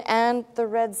Mediterranean and the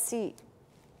Red Sea.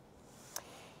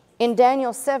 In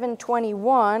Daniel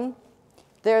 7:21,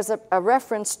 there's a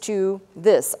reference to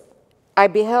this. I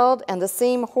beheld, and the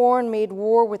same horn made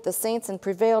war with the saints and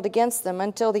prevailed against them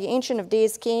until the Ancient of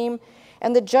Days came,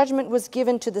 and the judgment was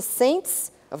given to the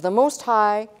saints of the Most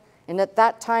High. And at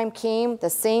that time came the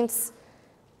saints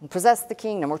and possessed the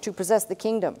kingdom, or to possess the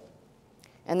kingdom.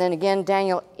 And then again,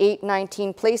 Daniel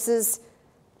 8:19 places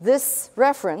this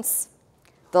reference,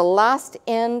 the last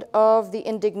end of the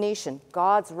indignation,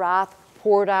 God's wrath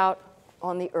poured out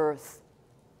on the earth.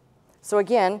 So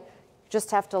again, just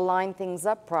have to line things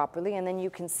up properly, and then you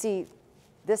can see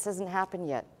this hasn't happened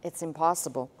yet. It's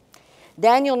impossible.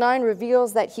 Daniel 9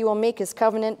 reveals that he will make his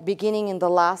covenant beginning in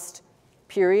the last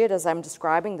period, as I'm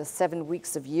describing, the 7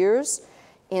 weeks of years,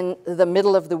 in the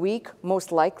middle of the week,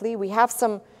 most likely. We have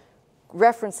some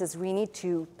references we need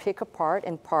to pick apart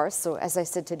and parse. So as I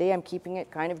said today, I'm keeping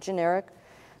it kind of generic.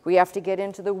 We have to get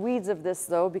into the weeds of this,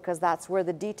 though, because that's where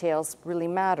the details really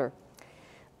matter.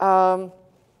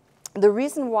 The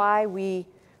reason why we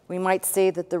might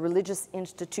say that the religious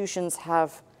institutions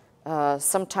have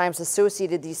sometimes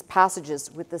associated these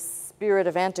passages with the spirit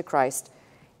of Antichrist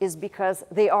is because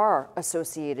they are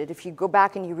associated. If you go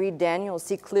back and you read Daniel, you'll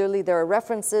see clearly there are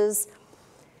references,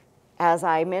 as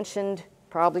I mentioned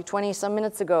probably 20-some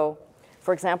minutes ago.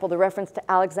 For example, the reference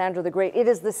to Alexander the Great, it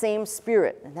is the same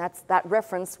spirit. And that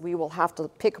reference we will have to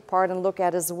pick apart and look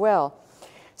at as well.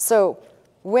 So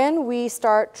when we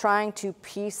start trying to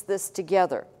piece this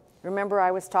together, remember I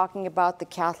was talking about the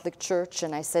Catholic Church,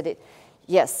 and I said,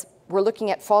 yes, we're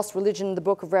looking at false religion in the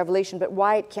book of Revelation, but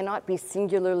why it cannot be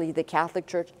singularly the Catholic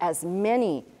Church, as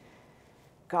many,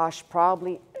 gosh,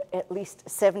 probably at least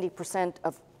 70%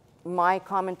 of my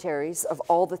commentaries of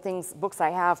all the books I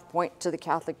have point to the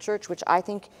Catholic Church, which I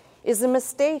think is a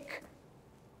mistake.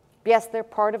 Yes, they're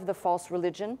part of the false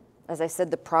religion, as I said,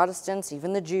 the Protestants,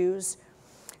 even the Jews,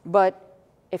 but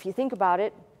if you think about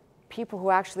it, people who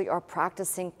actually are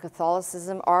practicing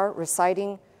Catholicism are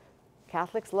reciting.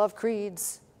 Catholics love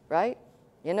creeds, right?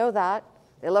 You know that.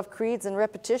 They love creeds and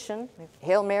repetition.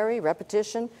 Hail Mary,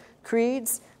 repetition,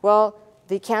 creeds. Well,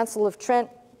 the Council of Trent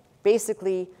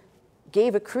basically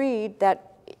gave a creed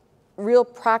that real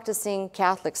practicing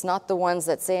Catholics, not the ones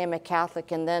that say I'm a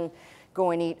Catholic and then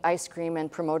go and eat ice cream and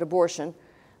promote abortion.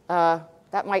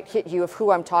 That might hit you of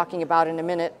who I'm talking about in a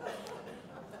minute.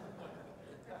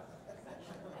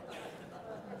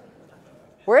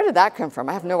 Where did that come from?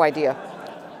 I have no idea.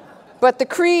 But the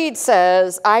creed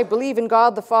says, I believe in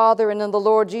God the Father and in the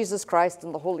Lord Jesus Christ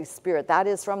and the Holy Spirit. That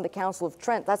is from the Council of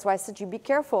Trent. That's why I said you be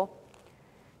careful.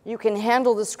 You can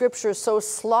handle the scripture so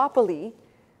sloppily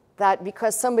that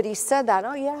because somebody said that,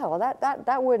 oh yeah, well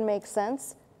that would make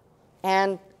sense.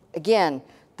 And again,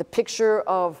 the picture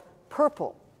of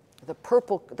purple,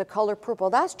 the color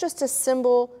purple, that's just a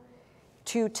symbol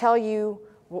to tell you,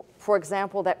 for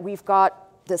example, that we've got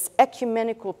this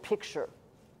ecumenical picture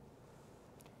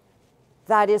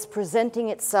that is presenting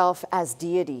itself as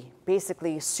deity,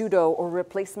 basically pseudo or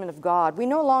replacement of God. We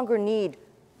no longer need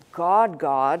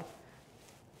God.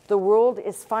 The world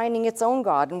is finding its own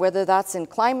God, and whether that's in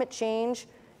climate change,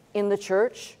 in the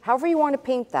church, however you want to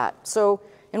paint that. So,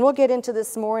 and we'll get into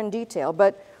this more in detail,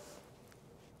 but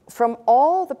from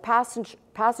all the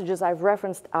passages I've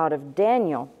referenced out of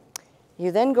Daniel,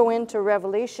 you then go into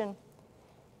Revelation,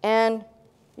 and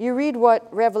you read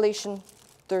what Revelation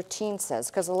 13 says,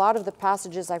 because a lot of the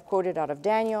passages I've quoted out of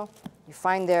Daniel, You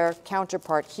find their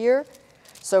counterpart here.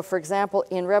 So, for example,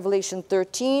 in Revelation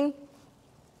 13,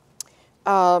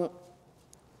 John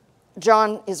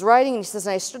is writing, and he says,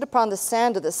 "And I stood upon the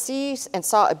sand of the sea and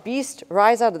saw a beast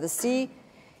rise out of the sea,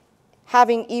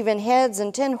 having even heads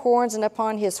and 10 horns, and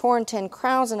upon his horn 10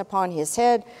 crowns, and upon his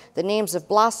head the names of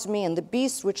blasphemy. And the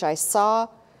beast which I saw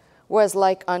was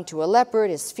like unto a leopard.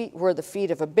 His feet were the feet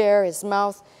of a bear, his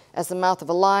mouth as the mouth of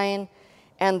a lion.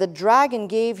 And the dragon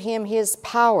gave him his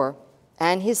power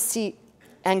and his seat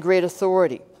and great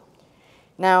authority."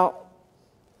 Now,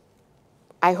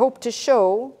 I hope to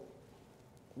show,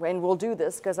 and we'll do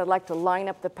this because I'd like to line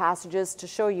up the passages to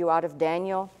show you out of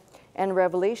Daniel and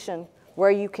Revelation,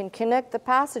 where you can connect the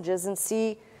passages and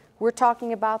see we're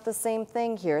talking about the same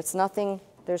thing here. It's nothing,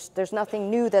 there's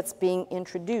nothing new that's being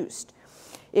introduced.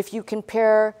 If you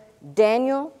compare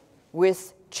Daniel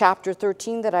with chapter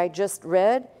 13 that I just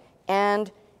read,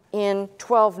 and in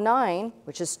 12:9,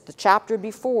 which is the chapter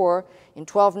before, in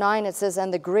 12:9 it says,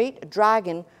 "And the great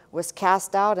dragon was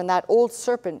cast out, and that old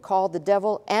serpent called the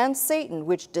devil and Satan,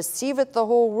 which deceiveth the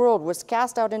whole world, was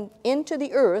cast out into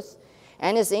the earth,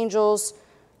 and his angels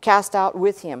cast out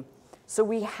with him." So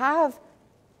we have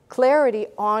clarity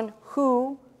on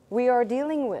who we are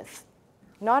dealing with,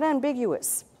 not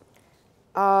ambiguous.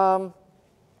 Of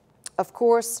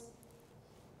course,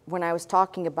 when I was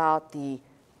talking about the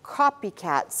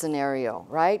copycat scenario,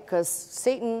 right? Because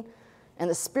Satan and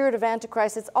the spirit of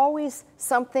Antichrist, it's always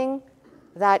something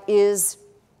that is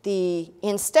the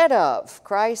instead of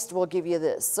Christ will give you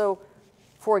this. So,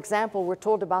 for example, we're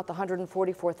told about the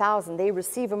 144,000. They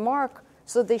receive a mark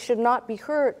so they should not be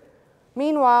hurt.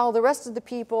 Meanwhile, the rest of the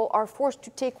people are forced to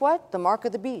take what? The mark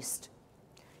of the beast.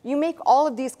 You make all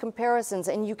of these comparisons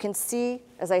and you can see,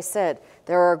 as I said,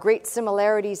 there are great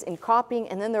similarities in copying,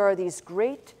 and then there are these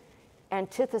great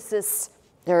antitheses.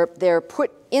 They're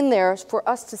put in there for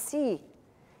us to see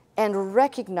and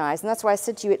recognize. And that's why I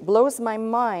said to you, it blows my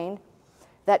mind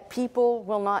that people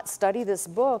will not study this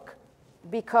book,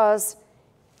 because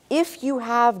if you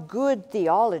have good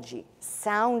theology,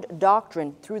 sound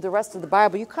doctrine through the rest of the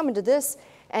Bible, you come into this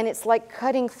and it's like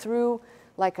cutting through,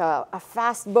 like a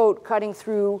fast boat cutting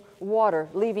through water,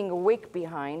 leaving a wake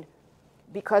behind,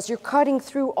 because you're cutting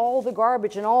through all the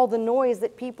garbage and all the noise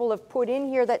that people have put in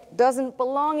here that doesn't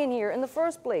belong in here in the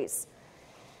first place.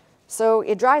 So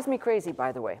it drives me crazy,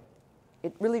 by the way.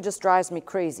 It really just drives me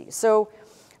crazy. So,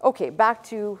 okay, back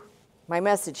to my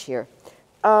message here.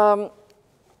 I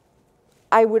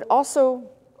would also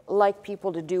like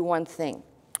people to do one thing,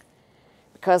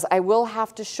 because I will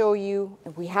have to show you,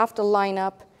 we have to line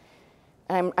up,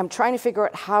 and I'm trying to figure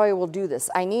out how I will do this.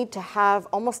 I need to have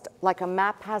almost like a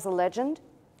map has a legend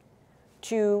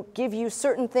to give you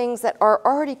certain things that are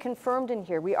already confirmed in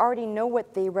here. We already know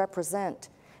what they represent,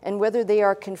 and whether they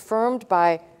are confirmed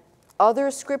by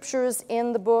other scriptures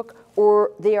in the book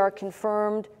or they are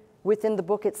confirmed within the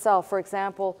book itself. For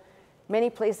example, many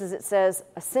places it says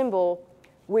a symbol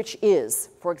which is,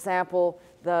 for example,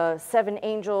 the 7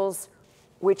 angels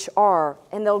which are,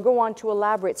 and they'll go on to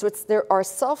elaborate. So there are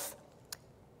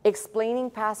self-explaining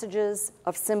passages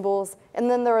of symbols, and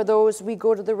then there are those, we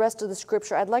go to the rest of the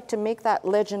scripture. I'd like to make that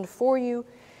legend for you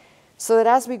so that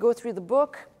as we go through the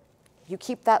book, you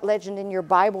keep that legend in your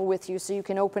Bible with you so you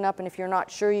can open up, and if you're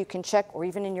not sure, you can check, or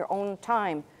even in your own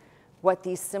time, what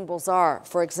these symbols are.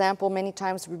 For example, many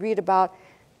times we read about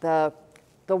the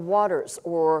waters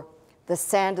or the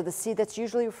sand of the sea. That's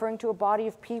usually referring to a body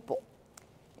of people.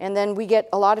 And then we get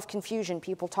a lot of confusion.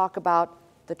 People talk about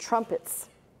the trumpets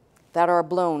that are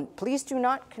blown. Please do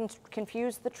not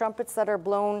confuse the trumpets that are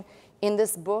blown in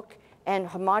this book and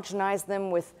homogenize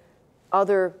them with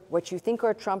other, what you think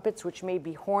are trumpets, which may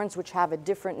be horns, which have a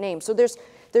different name. So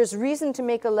there's reason to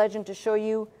make a legend to show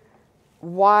you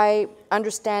why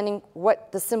understanding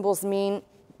what the symbols mean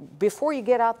before you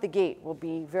get out the gate will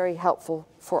be very helpful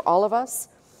for all of us.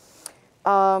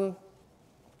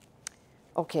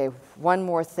 Okay, one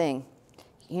more thing.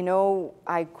 You know,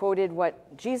 I quoted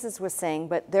what Jesus was saying,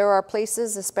 but there are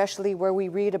places, especially where we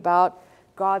read about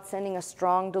God sending a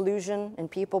strong delusion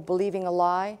and people believing a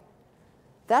lie.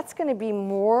 That's going to be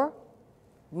more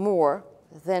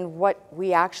than what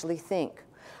we actually think.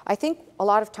 I think a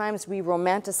lot of times we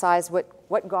romanticize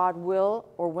what God will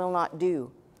or will not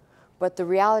do. But the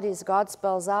reality is God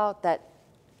spells out that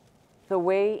the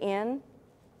way in,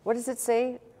 what does it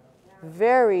say?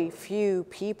 Very few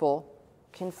people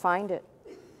can find it.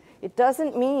 It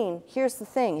doesn't mean, here's the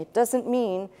thing, it doesn't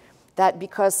mean that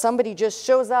because somebody just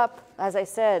shows up, as I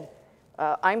said,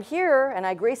 I'm here and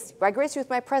I grace you with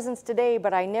my presence today,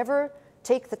 but I never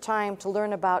take the time to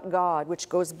learn about God, which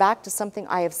goes back to something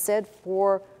I have said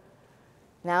for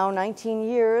now 19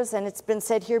 years, and it's been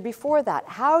said here before that.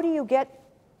 How do you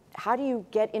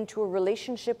get into a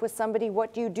relationship with somebody?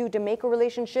 What do you do to make a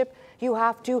relationship? You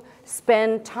have to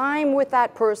spend time with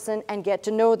that person and get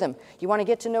to know them. You want to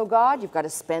get to know God? You've got to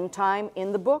spend time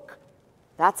in the book.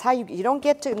 That's how you don't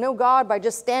get to know God by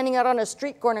just standing out on a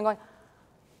street corner and going.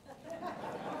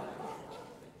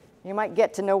 You might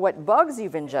get to know what bugs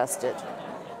you've ingested.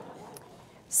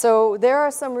 So there are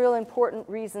some real important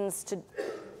reasons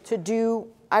to do,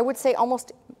 I would say,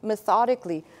 almost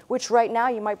methodically, which right now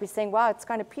you might be saying, wow, it's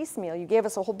kind of piecemeal. You gave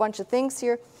us a whole bunch of things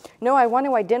here. No, I want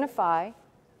to identify.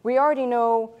 We already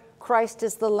know Christ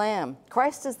is the Lamb.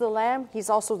 Christ is the Lamb.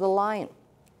 He's also the Lion.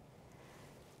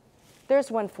 There's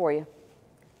one for you.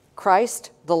 Christ,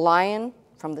 the Lion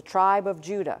from the tribe of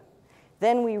Judah.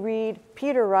 Then we read,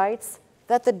 Peter writes,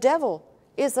 that the devil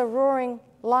is a roaring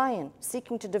lion,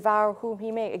 seeking to devour whom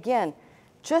he may. Again,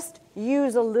 just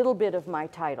use a little bit of my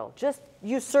title. Just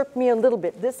usurp me a little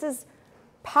bit. This is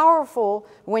powerful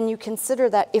when you consider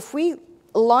that if we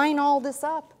line all this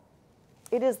up,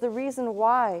 it is the reason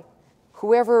why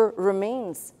whoever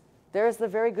remains, there's the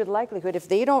very good likelihood, if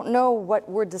they don't know what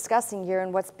we're discussing here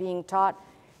and what's being taught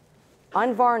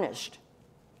unvarnished,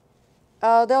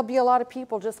 there'll be a lot of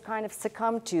people just kind of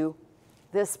succumb to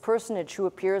this personage who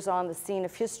appears on the scene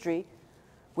of history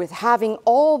with having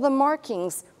all the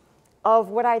markings of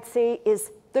what I'd say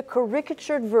is the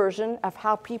caricatured version of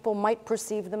how people might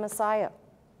perceive the Messiah.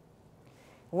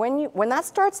 When that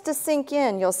starts to sink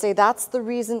in, you'll say that's the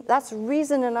reason, that's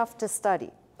reason enough to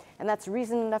study. And that's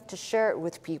reason enough to share it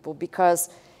with people, because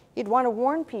you'd want to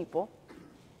warn people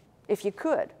if you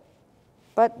could.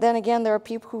 But then again, there are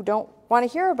people who don't want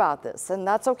to hear about this, and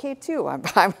that's okay too. I'm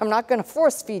not going to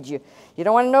force feed you. You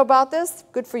don't want to know about this?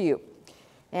 Good for you.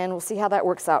 And we'll see how that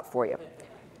works out for you.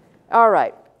 All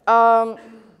right.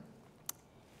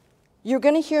 You're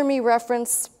going to hear me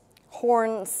reference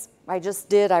horns. I just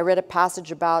did. I read a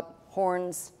passage about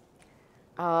horns.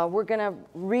 We're going to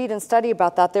read and study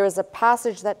about that. There is a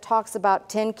passage that talks about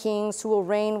 10 kings who will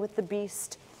reign with the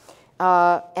beast.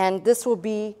 And this will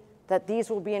be that these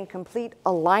will be in complete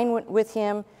alignment with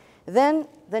him. Then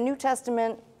the New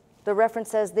Testament, the reference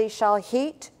says, they shall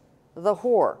hate the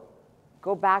whore.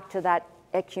 Go back to that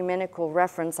ecumenical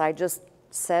reference I just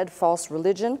said, false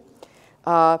religion.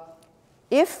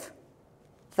 If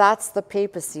that's the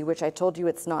papacy, which I told you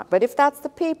it's not, but if that's the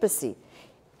papacy,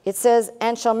 it says,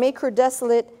 and shall make her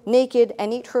desolate, naked,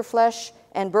 and eat her flesh,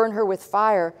 and burn her with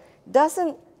fire,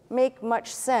 doesn't make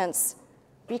much sense,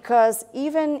 because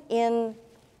even in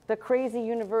the crazy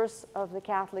universe of the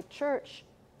Catholic Church,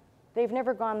 they've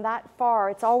never gone that far.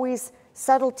 It's always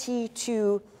subtlety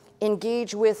to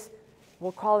engage with,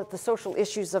 we'll call it the social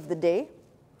issues of the day.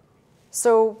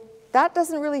 So that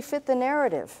doesn't really fit the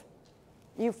narrative.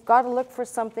 You've got to look for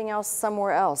something else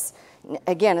somewhere else.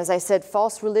 Again, as I said,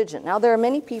 false religion. Now, there are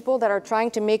many people that are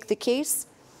trying to make the case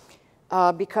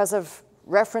because of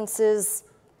references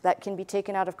that can be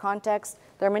taken out of context.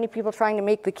 There are many people trying to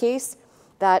make the case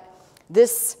that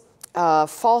this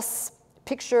false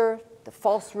picture, the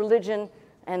false religion,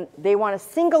 and they want to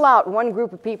single out one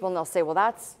group of people, and they'll say, well,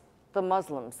 that's the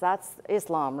Muslims, that's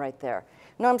Islam right there.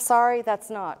 No, I'm sorry, that's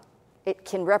not. It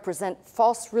can represent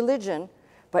false religion,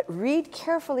 but read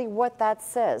carefully what that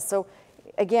says. So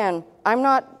again, I'm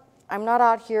not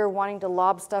out here wanting to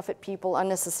lob stuff at people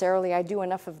unnecessarily. I do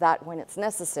enough of that when it's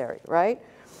necessary, right?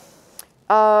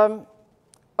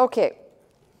 Okay.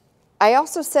 I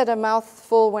also said a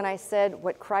mouthful when I said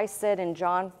what Christ said in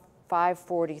John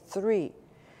 5:43,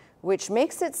 which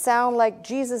makes it sound like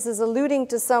Jesus is alluding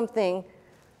to something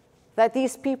that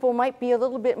these people might be a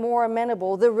little bit more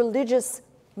amenable, the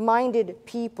religious-minded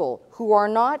people who are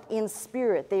not in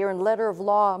spirit, they are in letter of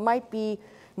law, might be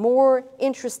more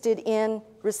interested in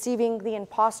receiving the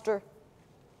imposter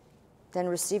than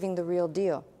receiving the real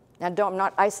deal. Now, I'm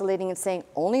not isolating and saying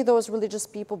only those religious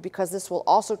people, because this will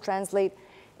also translate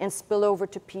and spill over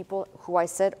to people who I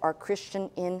said are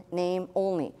Christian in name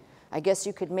only. I guess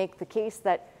you could make the case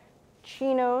that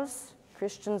Chinos,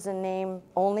 Christians in name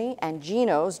only, and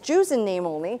Genos, Jews in name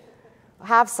only,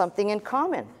 have something in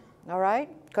common, all right?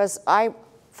 Because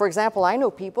for example, I know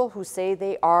people who say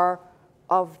they are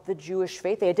of the Jewish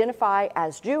faith. They identify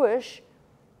as Jewish,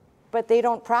 but they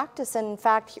don't practice, and in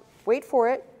fact, wait for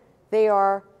it, they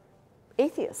are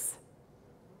atheists.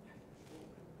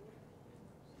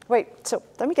 Wait, so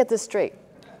let me get this straight.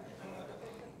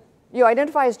 You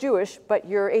identify as Jewish, but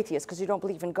you're atheist because you don't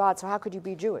believe in God, so how could you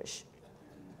be Jewish?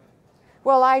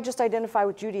 Well, I just identify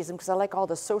with Judaism because I like all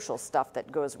the social stuff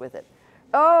that goes with it.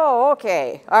 Oh,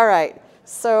 okay, all right.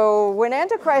 So when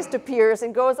Antichrist appears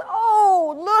and goes,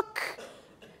 oh, look,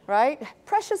 right?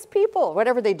 Precious people,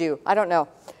 whatever they do, I don't know.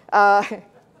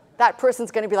 That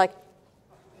person's going to be like,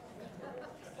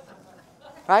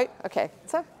 right? Okay,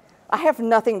 so I have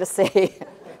nothing to say.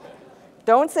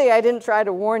 Don't say I didn't try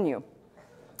to warn you.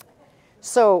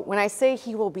 So when I say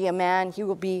he will be a man, he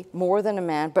will be more than a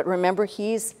man. But remember,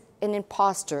 he's an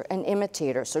imposter, an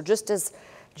imitator. So just as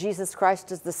Jesus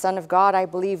Christ is the Son of God, I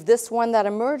believe this one that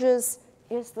emerges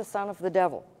is the son of the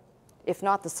devil. If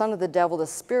not the son of the devil, the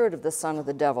spirit of the son of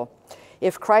the devil.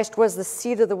 If Christ was the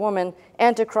seed of the woman,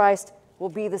 Antichrist will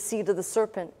be the seed of the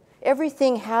serpent.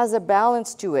 Everything has a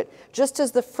balance to it. Just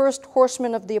as the first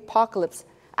horseman of the apocalypse,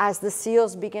 as the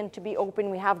seals begin to be opened,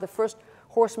 we have the first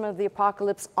horseman of the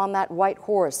apocalypse on that white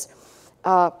horse.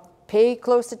 Pay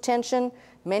close attention.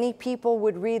 Many people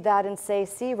would read that and say,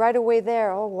 see, right away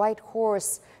there, oh, white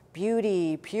horse,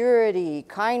 beauty, purity,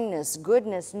 kindness,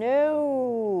 goodness.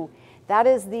 No, that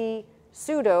is the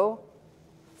pseudo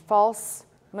false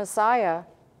Messiah.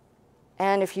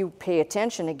 And if you pay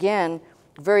attention again,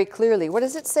 very clearly, what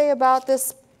does it say about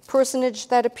this personage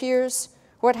that appears?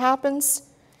 What happens?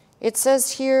 It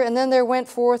says here, and then there went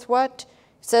forth what?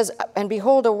 It says, and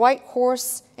behold, a white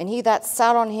horse, and he that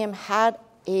sat on him had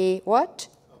a what?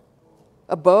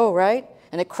 A bow, right?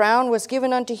 And a crown was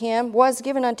given unto him,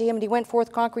 and he went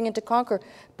forth conquering and to conquer.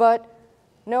 But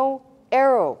no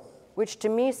arrow, which to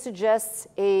me suggests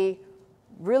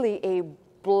really a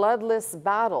bloodless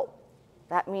battle.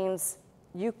 That means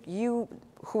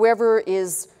whoever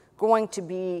is going to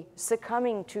be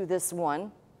succumbing to this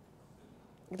one,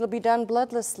 it'll be done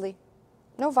bloodlessly.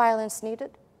 No violence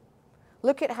needed.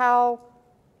 Look at how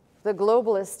the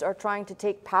globalists are trying to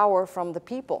take power from the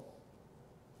people.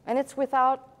 And it's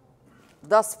without,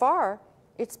 thus far,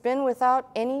 it's been without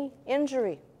any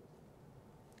injury,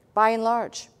 by and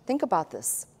large. Think about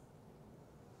this.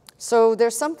 So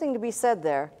there's something to be said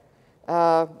there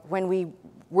when we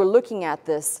were looking at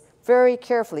this very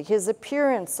carefully. His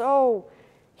appearance, oh,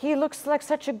 he looks like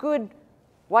such a good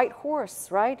white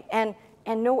horse, right? And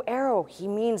no arrow, he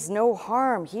means no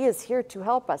harm. He is here to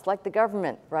help us, like the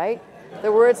government, right?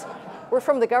 The words, we're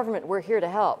from the government, we're here to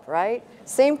help, right?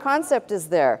 Same concept is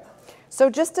there. So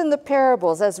just in the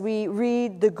parables, as we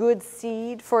read the good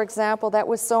seed, for example, that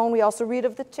was sown, we also read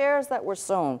of the tares that were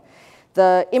sown,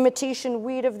 the imitation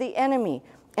wheat of the enemy,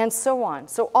 and so on.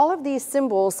 So all of these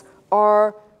symbols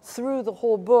are through the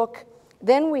whole book.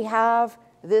 Then we have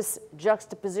this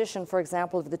juxtaposition, for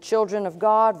example, of the children of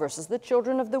God versus the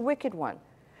children of the wicked one.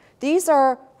 These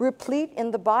are replete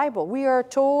in the Bible. We are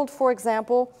told, for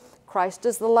example, Christ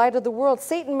is the light of the world.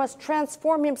 Satan must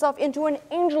transform himself into an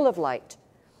angel of light.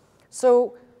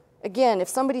 So again, if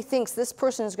somebody thinks this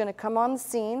person is going to come on the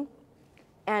scene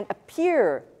and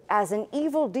appear as an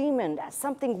evil demon, as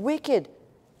something wicked,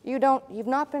 you've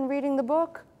not been reading the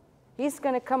book. He's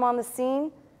going to come on the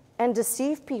scene and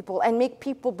deceive people and make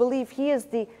people believe he is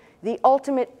the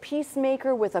ultimate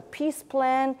peacemaker with a peace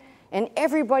plan, and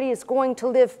everybody is going to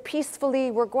live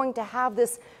peacefully. We're going to have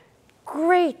this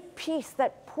great peace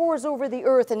that pours over the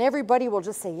earth, and everybody will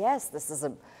just say, yes, this is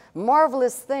a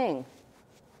marvelous thing.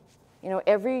 You know,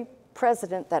 every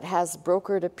president that has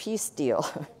brokered a peace deal,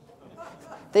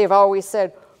 they've always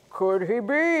said, could he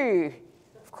be?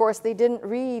 Of course, they didn't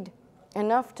read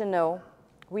enough to know.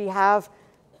 We have,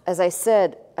 as I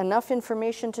said, enough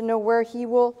information to know where he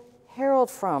will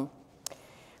herald from.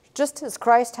 Just as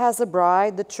Christ has a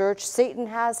bride, the church, Satan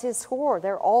has his whore.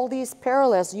 There are all these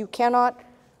parallels you cannot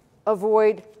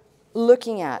avoid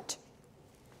looking at.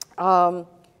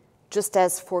 Just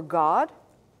as for God,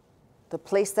 the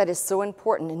place that is so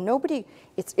important, and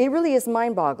it really is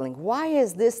mind-boggling. Why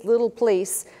is this little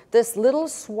place, this little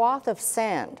swath of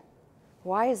sand,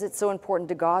 why is it so important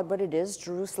to God? But it is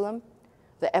Jerusalem,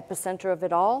 the epicenter of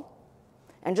it all.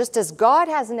 And just as God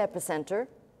has an epicenter,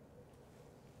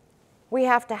 we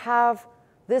have to have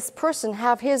this person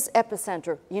have his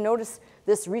epicenter. You notice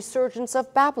this resurgence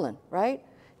of Babylon, right?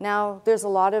 Now, there's a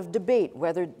lot of debate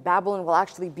whether Babylon will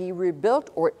actually be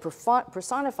rebuilt or it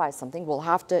personifies something. We'll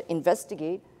have to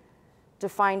investigate to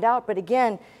find out. But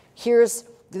again, here's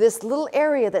this little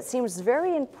area that seems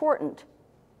very important.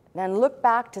 And look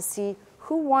back to see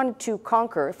who wanted to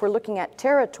conquer, if we're looking at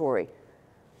territory,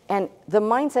 and the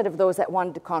mindset of those that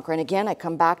wanted to conquer. And again, I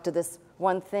come back to this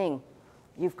one thing.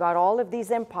 You've got all of these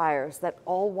empires that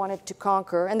all wanted to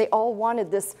conquer, and they all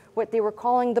wanted this, what they were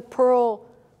calling the pearl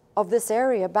of this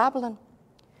area, Babylon.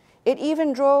 It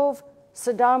even drove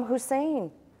Saddam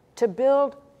Hussein to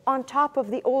build on top of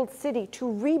the old city,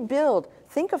 to rebuild.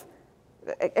 Think of,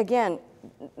 again,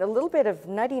 a little bit of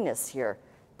nuttiness here,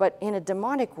 but in a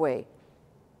demonic way.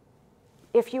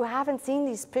 If you haven't seen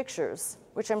these pictures,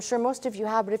 which I'm sure most of you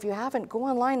have, but if you haven't, go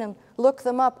online and look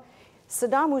them up.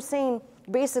 Saddam Hussein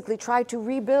basically tried to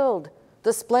rebuild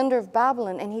the splendor of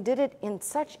Babylon, and he did it in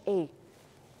such a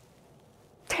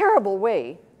terrible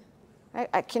way.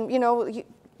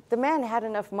 The man had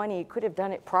enough money, he could have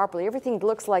done it properly. Everything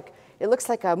looks like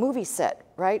a movie set,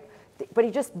 right? But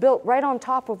he just built right on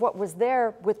top of what was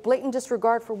there with blatant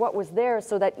disregard for what was there,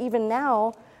 so that even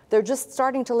now, they're just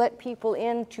starting to let people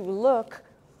in to look.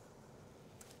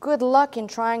 Good luck in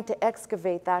trying to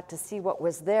excavate that to see what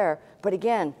was there. But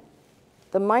again,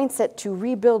 the mindset to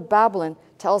rebuild Babylon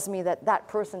tells me that that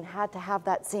person had to have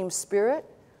that same spirit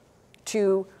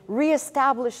to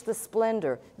reestablish the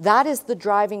splendor. That is the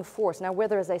driving force. Now,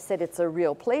 whether, as I said, it's a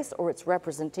real place or it's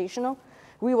representational,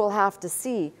 we will have to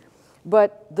see.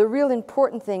 But the real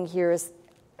important thing here is,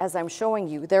 as I'm showing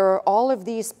you, there are all of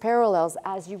these parallels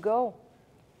as you go.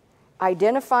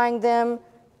 Identifying them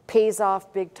pays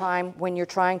off big time when you're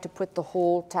trying to put the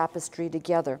whole tapestry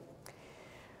together.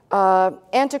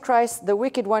 Antichrist, the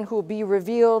wicked one who will be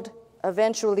revealed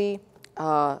eventually,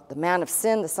 the man of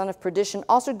sin, the son of perdition,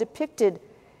 also depicted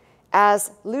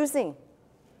as losing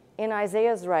in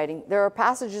Isaiah's writing. There are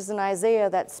passages in Isaiah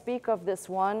that speak of this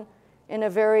one in a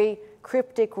very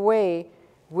cryptic way.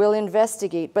 We'll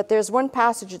investigate. But there's one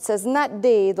passage, it says, "In that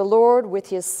day the Lord with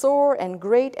his sore and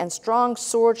great and strong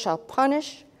sword shall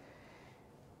punish,"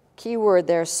 key word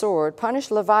there, sword, "punish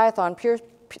Leviathan,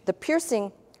 the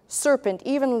piercing serpent,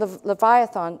 even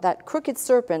Leviathan, that crooked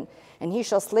serpent, and he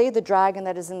shall slay the dragon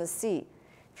that is in the sea."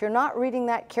 If you're not reading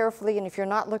that carefully and if you're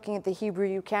not looking at the Hebrew,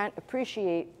 you can't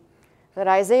appreciate that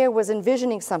Isaiah was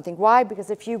envisioning something. Why?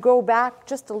 Because if you go back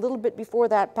just a little bit before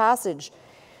that passage,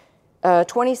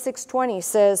 26:20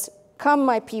 says, "Come,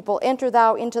 my people, enter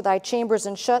thou into thy chambers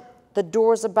and shut the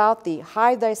doors about thee.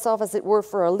 Hide thyself, as it were,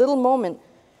 for a little moment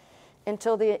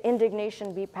until the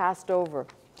indignation be passed over."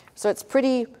 So it's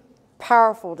pretty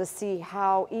powerful to see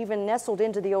how even nestled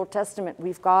into the Old Testament,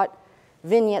 we've got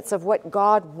vignettes of what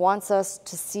God wants us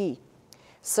to see.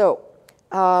 So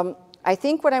I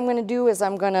think what I'm going to do is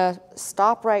I'm going to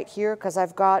stop right here because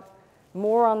I've got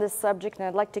more on this subject and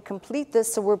I'd like to complete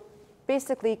this. So we're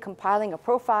basically compiling a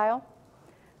profile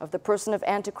of the person of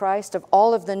Antichrist, of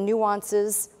all of the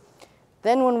nuances.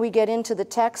 Then when we get into the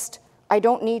text, I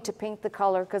don't need to paint the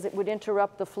color because it would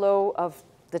interrupt the flow of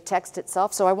the text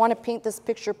itself. So I want to paint this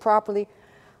picture properly.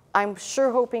 I'm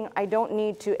sure hoping I don't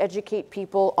need to educate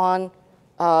people on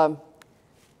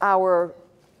our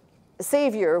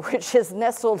Savior, which is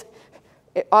nestled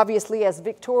obviously as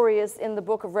victorious in the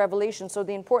book of Revelation. So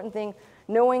the important thing,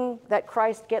 knowing that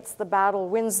Christ gets the battle,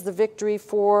 wins the victory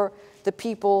for the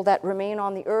people that remain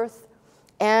on the earth,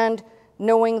 and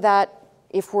knowing that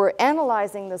if we're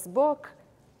analyzing this book,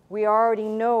 we already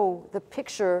know the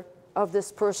picture of this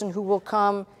person who will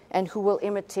come and who will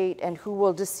imitate and who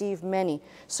will deceive many.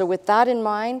 So with that in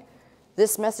mind,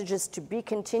 this message is to be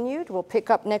continued. We'll pick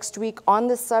up next week on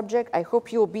this subject. I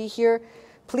hope you'll be here.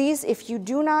 Please, if you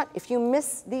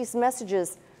miss these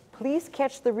messages, please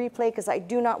catch the replay because I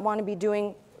do not want to be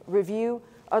doing review.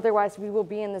 Otherwise, we will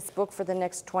be in this book for the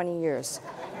next 20 years.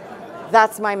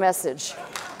 That's my message.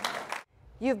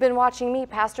 You've been watching me,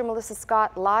 Pastor Melissa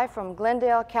Scott, live from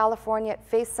Glendale, California at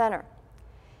Faith Center.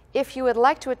 If you would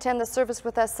like to attend the service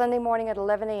with us Sunday morning at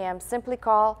 11 a.m., simply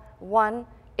call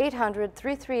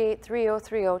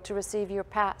 1-800-338-3030 to receive your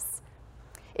pass.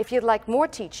 If you'd like more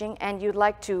teaching and you'd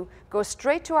like to go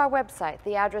straight to our website,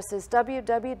 the address is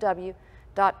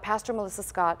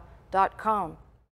www.pastormelissascott.com.